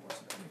in anymore, so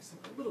that makes it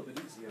a little bit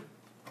easier.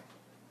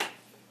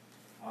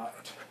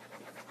 Alright.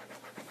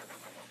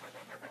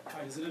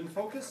 Alright, is it in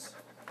focus?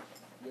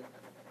 Yep.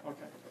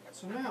 Okay,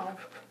 so now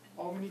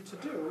all we need to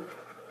do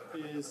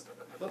is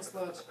let's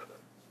let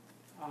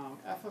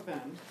f of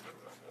n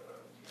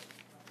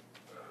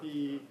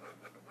be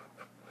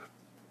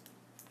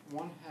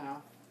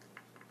 1/2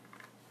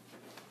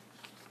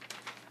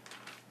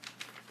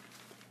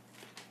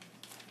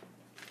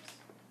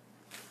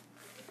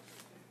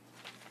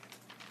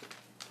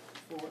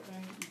 for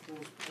n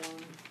equals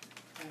 1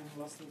 and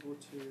less than equal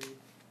to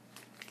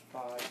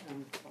by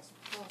n plus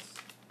plus.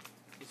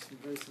 This is some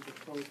very simple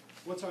code.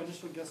 What's our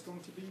initial guess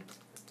going to be?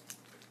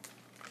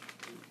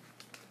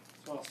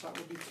 So I'll start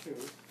with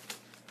b2.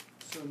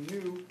 So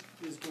nu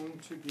is going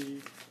to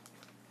be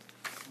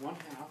 1/2,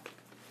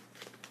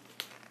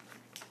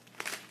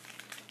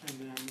 and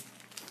then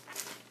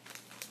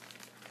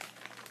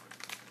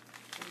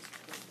what is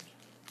current?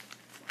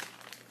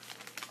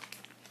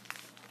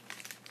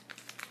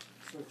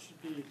 So it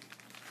should be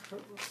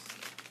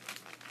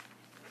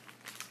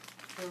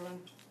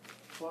current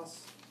plus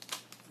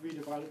 3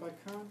 divided by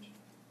current.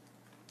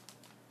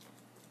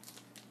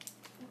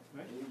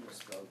 Right? You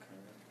misspelled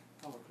current.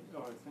 Oh, okay.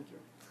 Oh, thank you.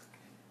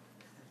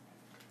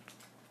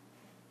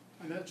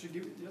 And that should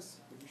give it, yes?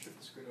 Would you shift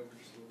the screen over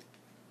just a little?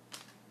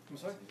 I'm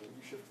sorry? Would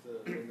you shift the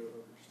window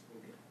over just a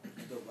little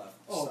bit? The left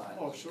Oh, side.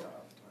 oh, of the sure.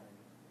 top.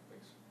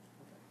 Thanks.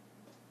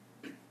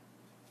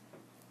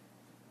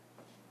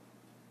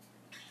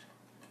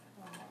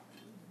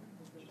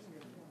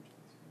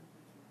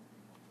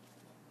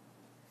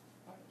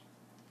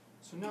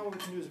 So now what we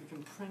can do is we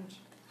can print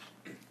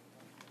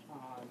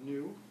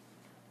new,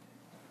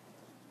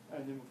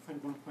 and then we'll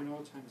print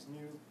 1.0 times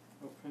new.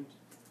 We'll print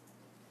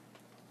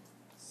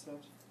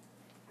set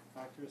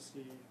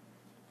accuracy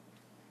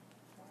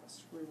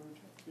square root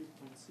of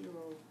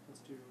 3.0.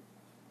 Let's do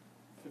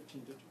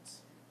 15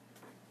 digits.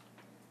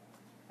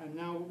 And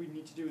now what we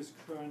need to do is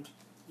current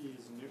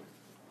is new.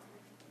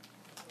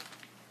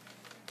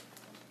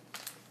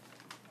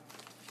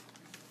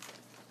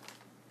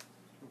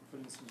 We'll put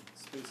in some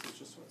spaces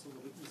just so it's a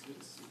little bit easier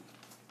to see.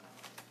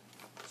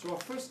 So our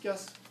first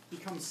guess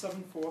becomes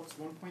 7/4,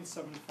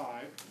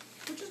 1.75,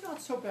 which is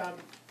not so bad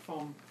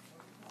from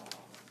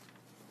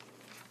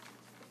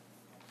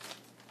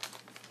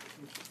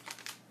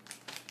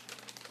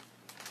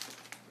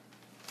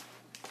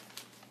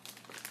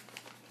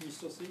can you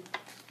still see?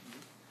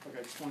 Okay,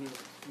 I just want to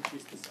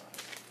increase the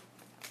size.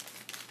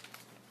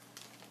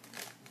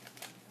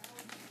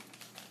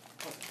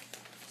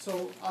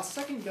 So our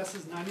second guess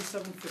is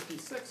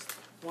 9756,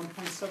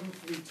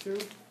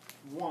 1.732,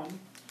 1,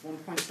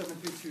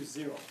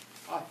 1.7320.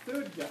 Our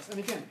third guess, and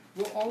again,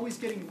 we're always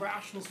getting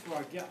rationals for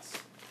our guess.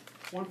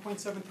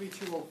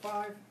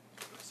 1.73205.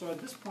 So at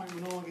this point,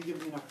 we're no longer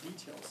giving enough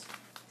details.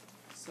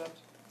 Set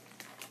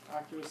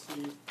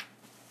accuracy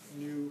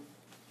new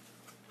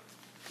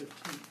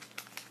 15.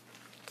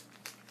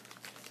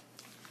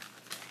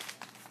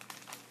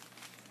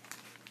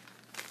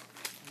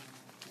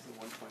 Does the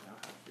 1 point now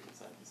have to be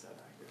inside the set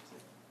accuracy?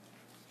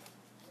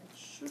 It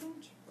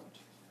shouldn't, but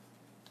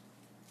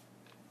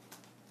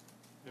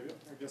maybe,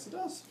 I guess it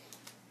does.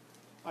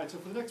 All right, so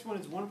for the next one,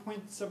 it's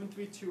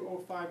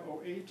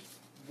 1.7320508,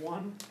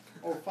 1,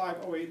 05,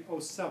 08,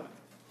 07.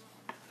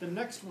 The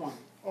next one,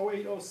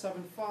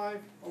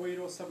 08075,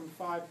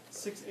 08075,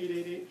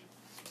 6888.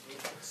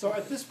 So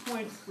at this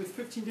point, with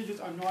 15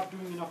 digits, I'm not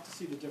doing enough to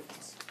see the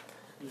difference.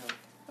 You know,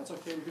 that's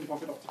okay, we can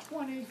bump it up to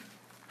 20.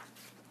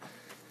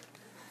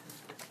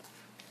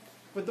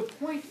 But the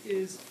point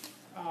is,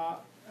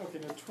 okay,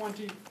 now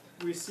 20,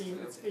 we're seeing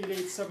it's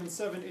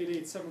 8877,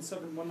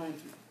 8877,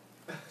 193.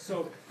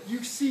 So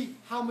you see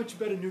how much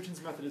better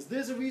Newton's method is.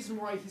 There's a reason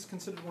why he's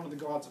considered one of the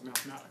gods of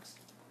mathematics.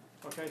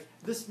 Okay,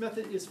 this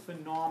method is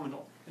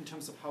phenomenal in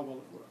terms of how well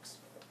it works.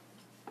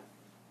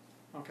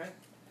 Okay,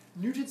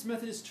 Newton's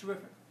method is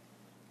terrific.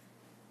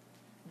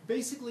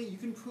 Basically, you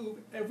can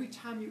prove every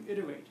time you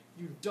iterate,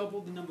 you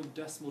double the number of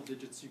decimal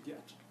digits you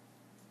get.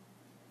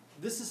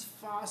 This is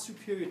far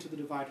superior to the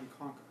divide and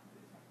conquer.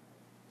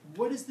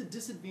 What is the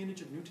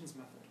disadvantage of Newton's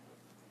method?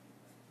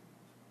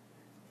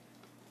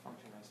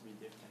 Function has to be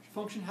differentiable.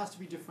 Function has to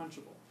be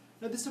differentiable.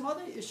 Now there's some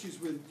other issues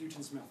with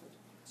Newton's method.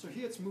 So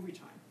here it's movie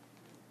time.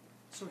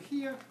 So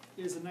here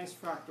is a nice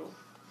fractal.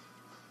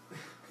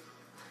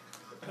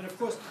 And of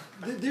course,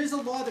 there's a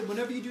law that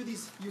whenever you do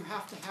these, you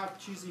have to have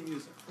cheesy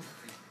music.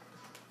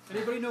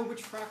 Anybody know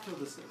which fractal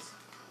this is?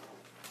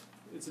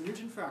 It's a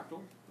Newton fractal,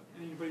 but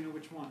anybody know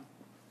which one?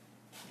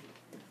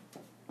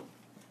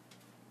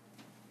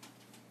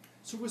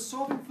 So we're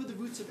solving for the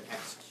roots of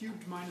x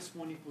cubed minus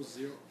 1 equals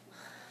 0.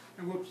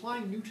 And we're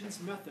applying Newton's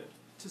method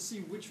to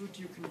see which root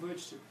you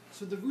converge to.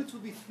 So the roots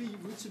will be 3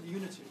 roots of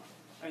unity.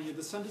 And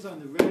the centers are in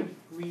the red,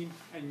 green,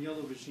 and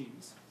yellow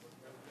regimes.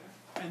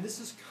 And this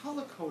is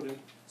color-coded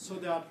so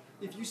that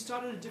if you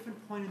start at a different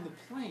point in the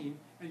plane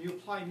and you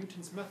apply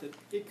Newton's method,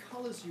 it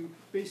colors you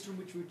based on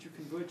which root you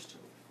converge to.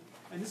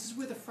 And this is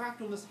where the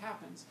fractalness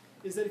happens,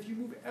 is that if you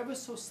move ever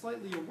so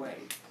slightly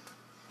away,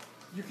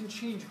 you can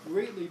change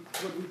greatly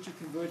what root you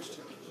converge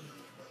to.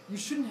 You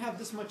shouldn't have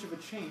this much of a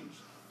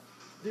change.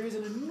 There is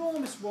an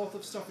enormous wealth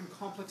of stuff in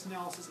complex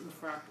analysis in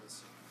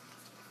fractals.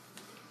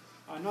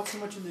 Not so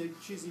much in the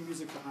cheesy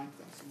music behind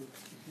things, we'll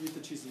mute the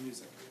cheesy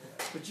music.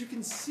 But you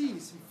can see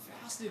some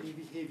fascinating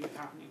behavior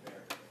happening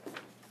there.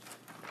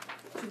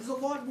 So there's a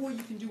lot more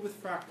you can do with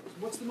fractals.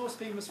 What's the most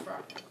famous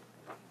fractal?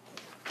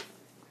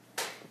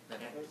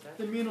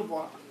 The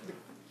Mandelbrot.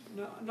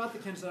 No, not the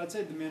Kensett, I'd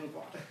say the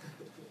Mandelbrot.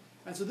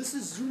 And so this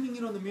is zooming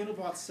in on the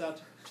Mandelbrot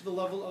set to the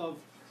level of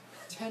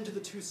 10 to the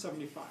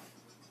 275.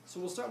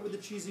 So we'll start with the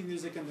cheesy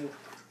music and the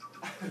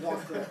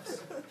walk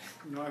graphs.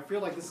 You know, I feel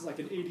like this is like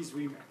an 80s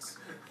remix.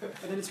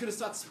 And then it's going to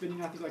start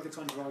spinning, I think, like it's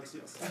on drugs,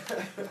 yes.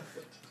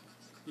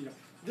 You know,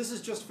 this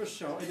is just for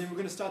show, and then we're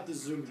going to start the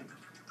zoom in.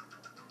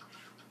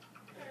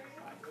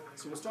 Right.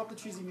 So we'll stop the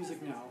cheesy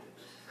music now.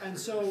 And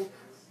so,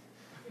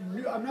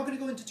 I'm not going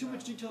to go into too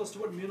much detail as to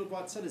what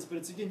Mandelbrot set is, but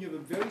it's, again, you have a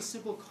very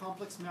simple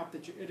complex map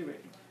that you're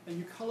iterating. And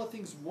you color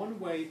things one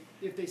way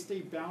if they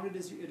stay bounded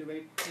as you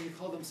iterate, and you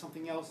color them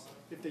something else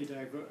if they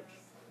diverge.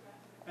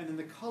 And then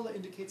the color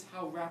indicates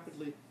how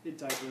rapidly it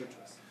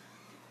diverges.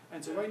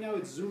 And so right now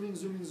it's zooming,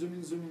 zooming,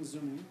 zooming, zooming,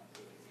 zooming.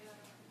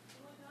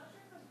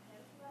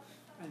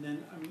 And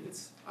then, I mean,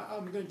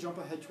 I'm going to jump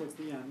ahead towards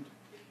the end.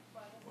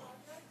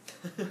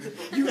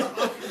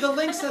 The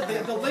links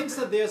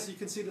are there so you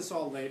can see this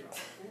all later.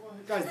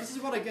 Guys, this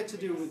is what I get to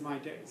do with my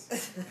days.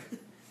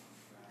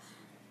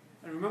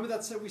 And remember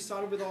that set we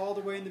started with all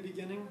the way in the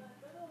beginning?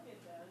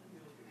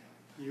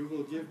 You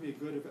will give me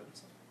good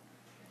events.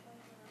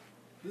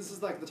 This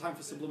is like the time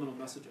for subliminal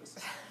messages.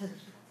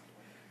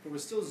 But we're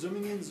still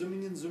zooming in,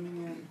 zooming in,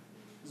 zooming in,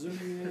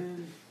 zooming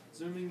in,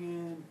 zooming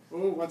in.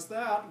 Oh, what's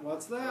that?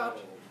 What's that?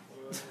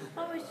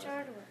 What we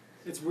started with.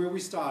 It's where we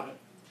started.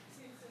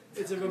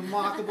 It's a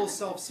remarkable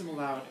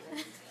self-similarity.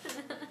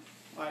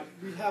 All right,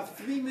 we have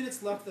 3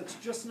 minutes left. That's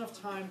just enough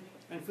time.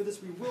 And for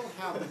this, we will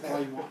have the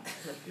volume on.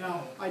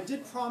 Now, I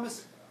did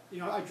promise, you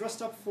know, I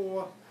dressed up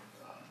for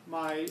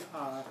my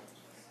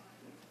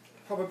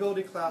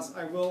probability class.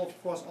 I will,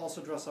 of course,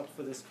 also dress up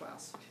for this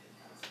class.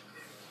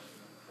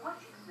 What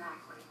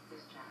exactly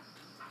is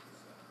Genesis?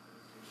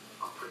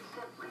 Or put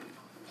simply,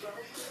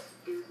 Genesis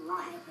is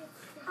life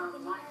from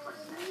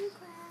lifelessness.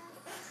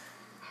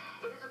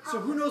 So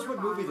who knows what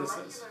movie this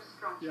is?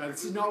 Yeah,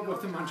 this is not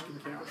what the Munchkin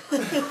Camp.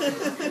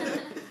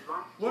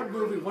 What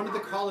movie? One of the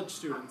college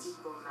students.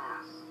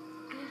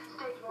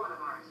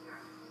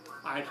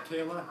 All right,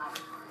 Kayla.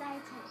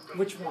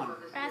 Which one?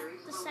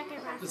 The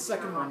second Wrath The of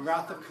second Khan. one,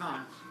 Wrath of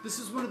Khan. This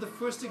is one of the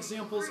first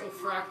examples of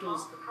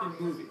fractals in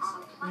movies.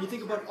 When you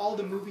think about all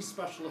the movie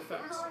special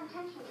effects,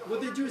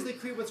 what they do is they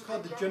create what's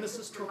called the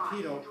Genesis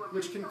torpedo,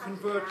 which can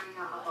convert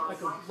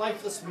like a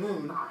lifeless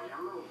moon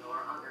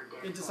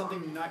into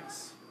something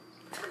nice.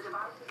 The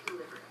device is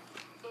delivered,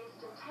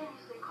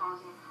 instantaneously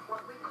causing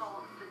what we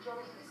call the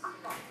Genesis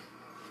effect.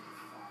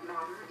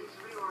 Matter is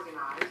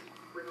reorganized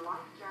with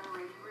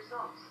life-generating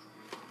results.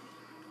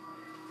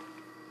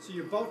 So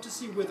you're about to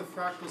see where the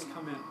fractals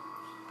come in.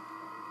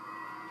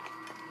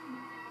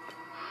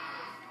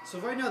 So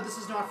right now this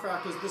is not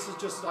fractals, this is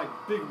just like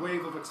big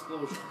wave of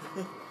explosion.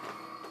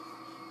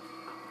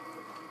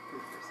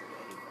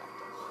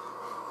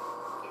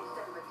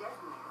 Instead of a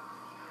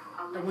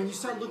detonator, And when you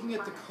start looking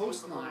at the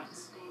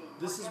coastlines,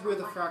 this is where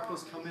the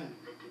fractals come in.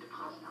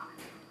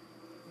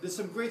 There's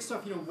some great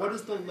stuff, what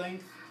is the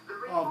length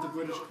of the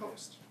British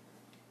coast?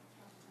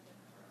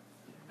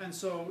 And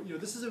so,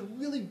 this is a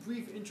really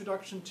brief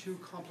introduction to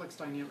complex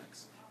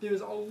dynamics.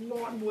 There's a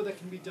lot more that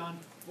can be done.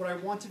 What I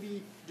want to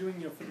be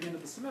doing, for the end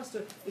of the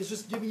semester is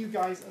just giving you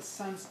guys a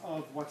sense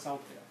of what's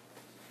out there.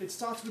 It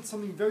starts with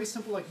something very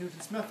simple like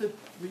Newton's method.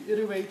 We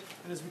iterate,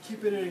 and as we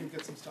keep iterating, we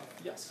get some stuff.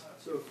 Yes?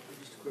 So,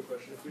 just a quick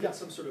question. If we Yes. did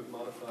some sort of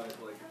modified,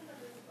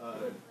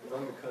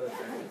 run the cut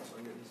variance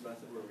on Newton's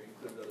method where we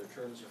included other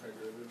terms or high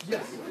derivatives,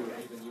 Yes. would we do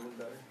it even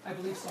better? I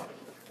believe so.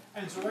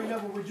 And so right now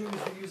what we're doing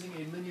is we're using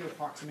a linear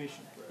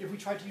approximation. If we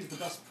try to use the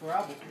best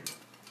parabola,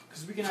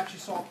 because we can actually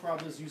solve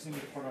parabolas using the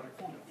quadratic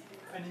formula.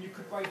 And then you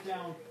could write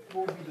down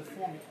what would be the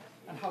formula,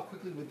 and how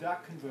quickly would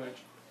that converge,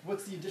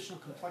 what's the additional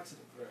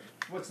complexity. Right.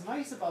 What's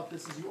nice about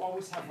this is you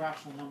always have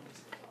rational numbers.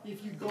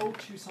 If you go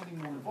to something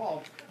more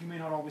involved, you may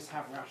not always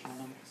have rational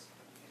numbers.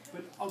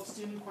 But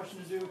outstanding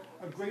question to do,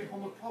 a great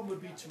homework problem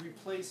would be to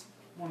replace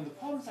one of the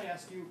problems I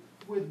asked you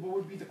with what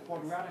would be the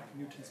quadratic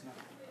Newton's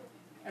method,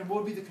 and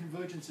what would be the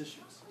convergence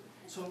issues.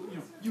 So,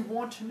 you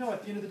want to know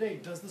at the end of the day,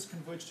 does this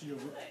converge to your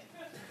root?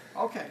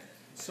 Okay,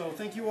 so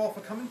thank you all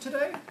for coming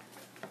today.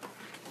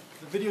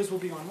 The videos will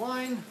be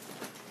online,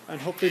 and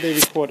hopefully they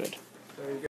recorded. There you go.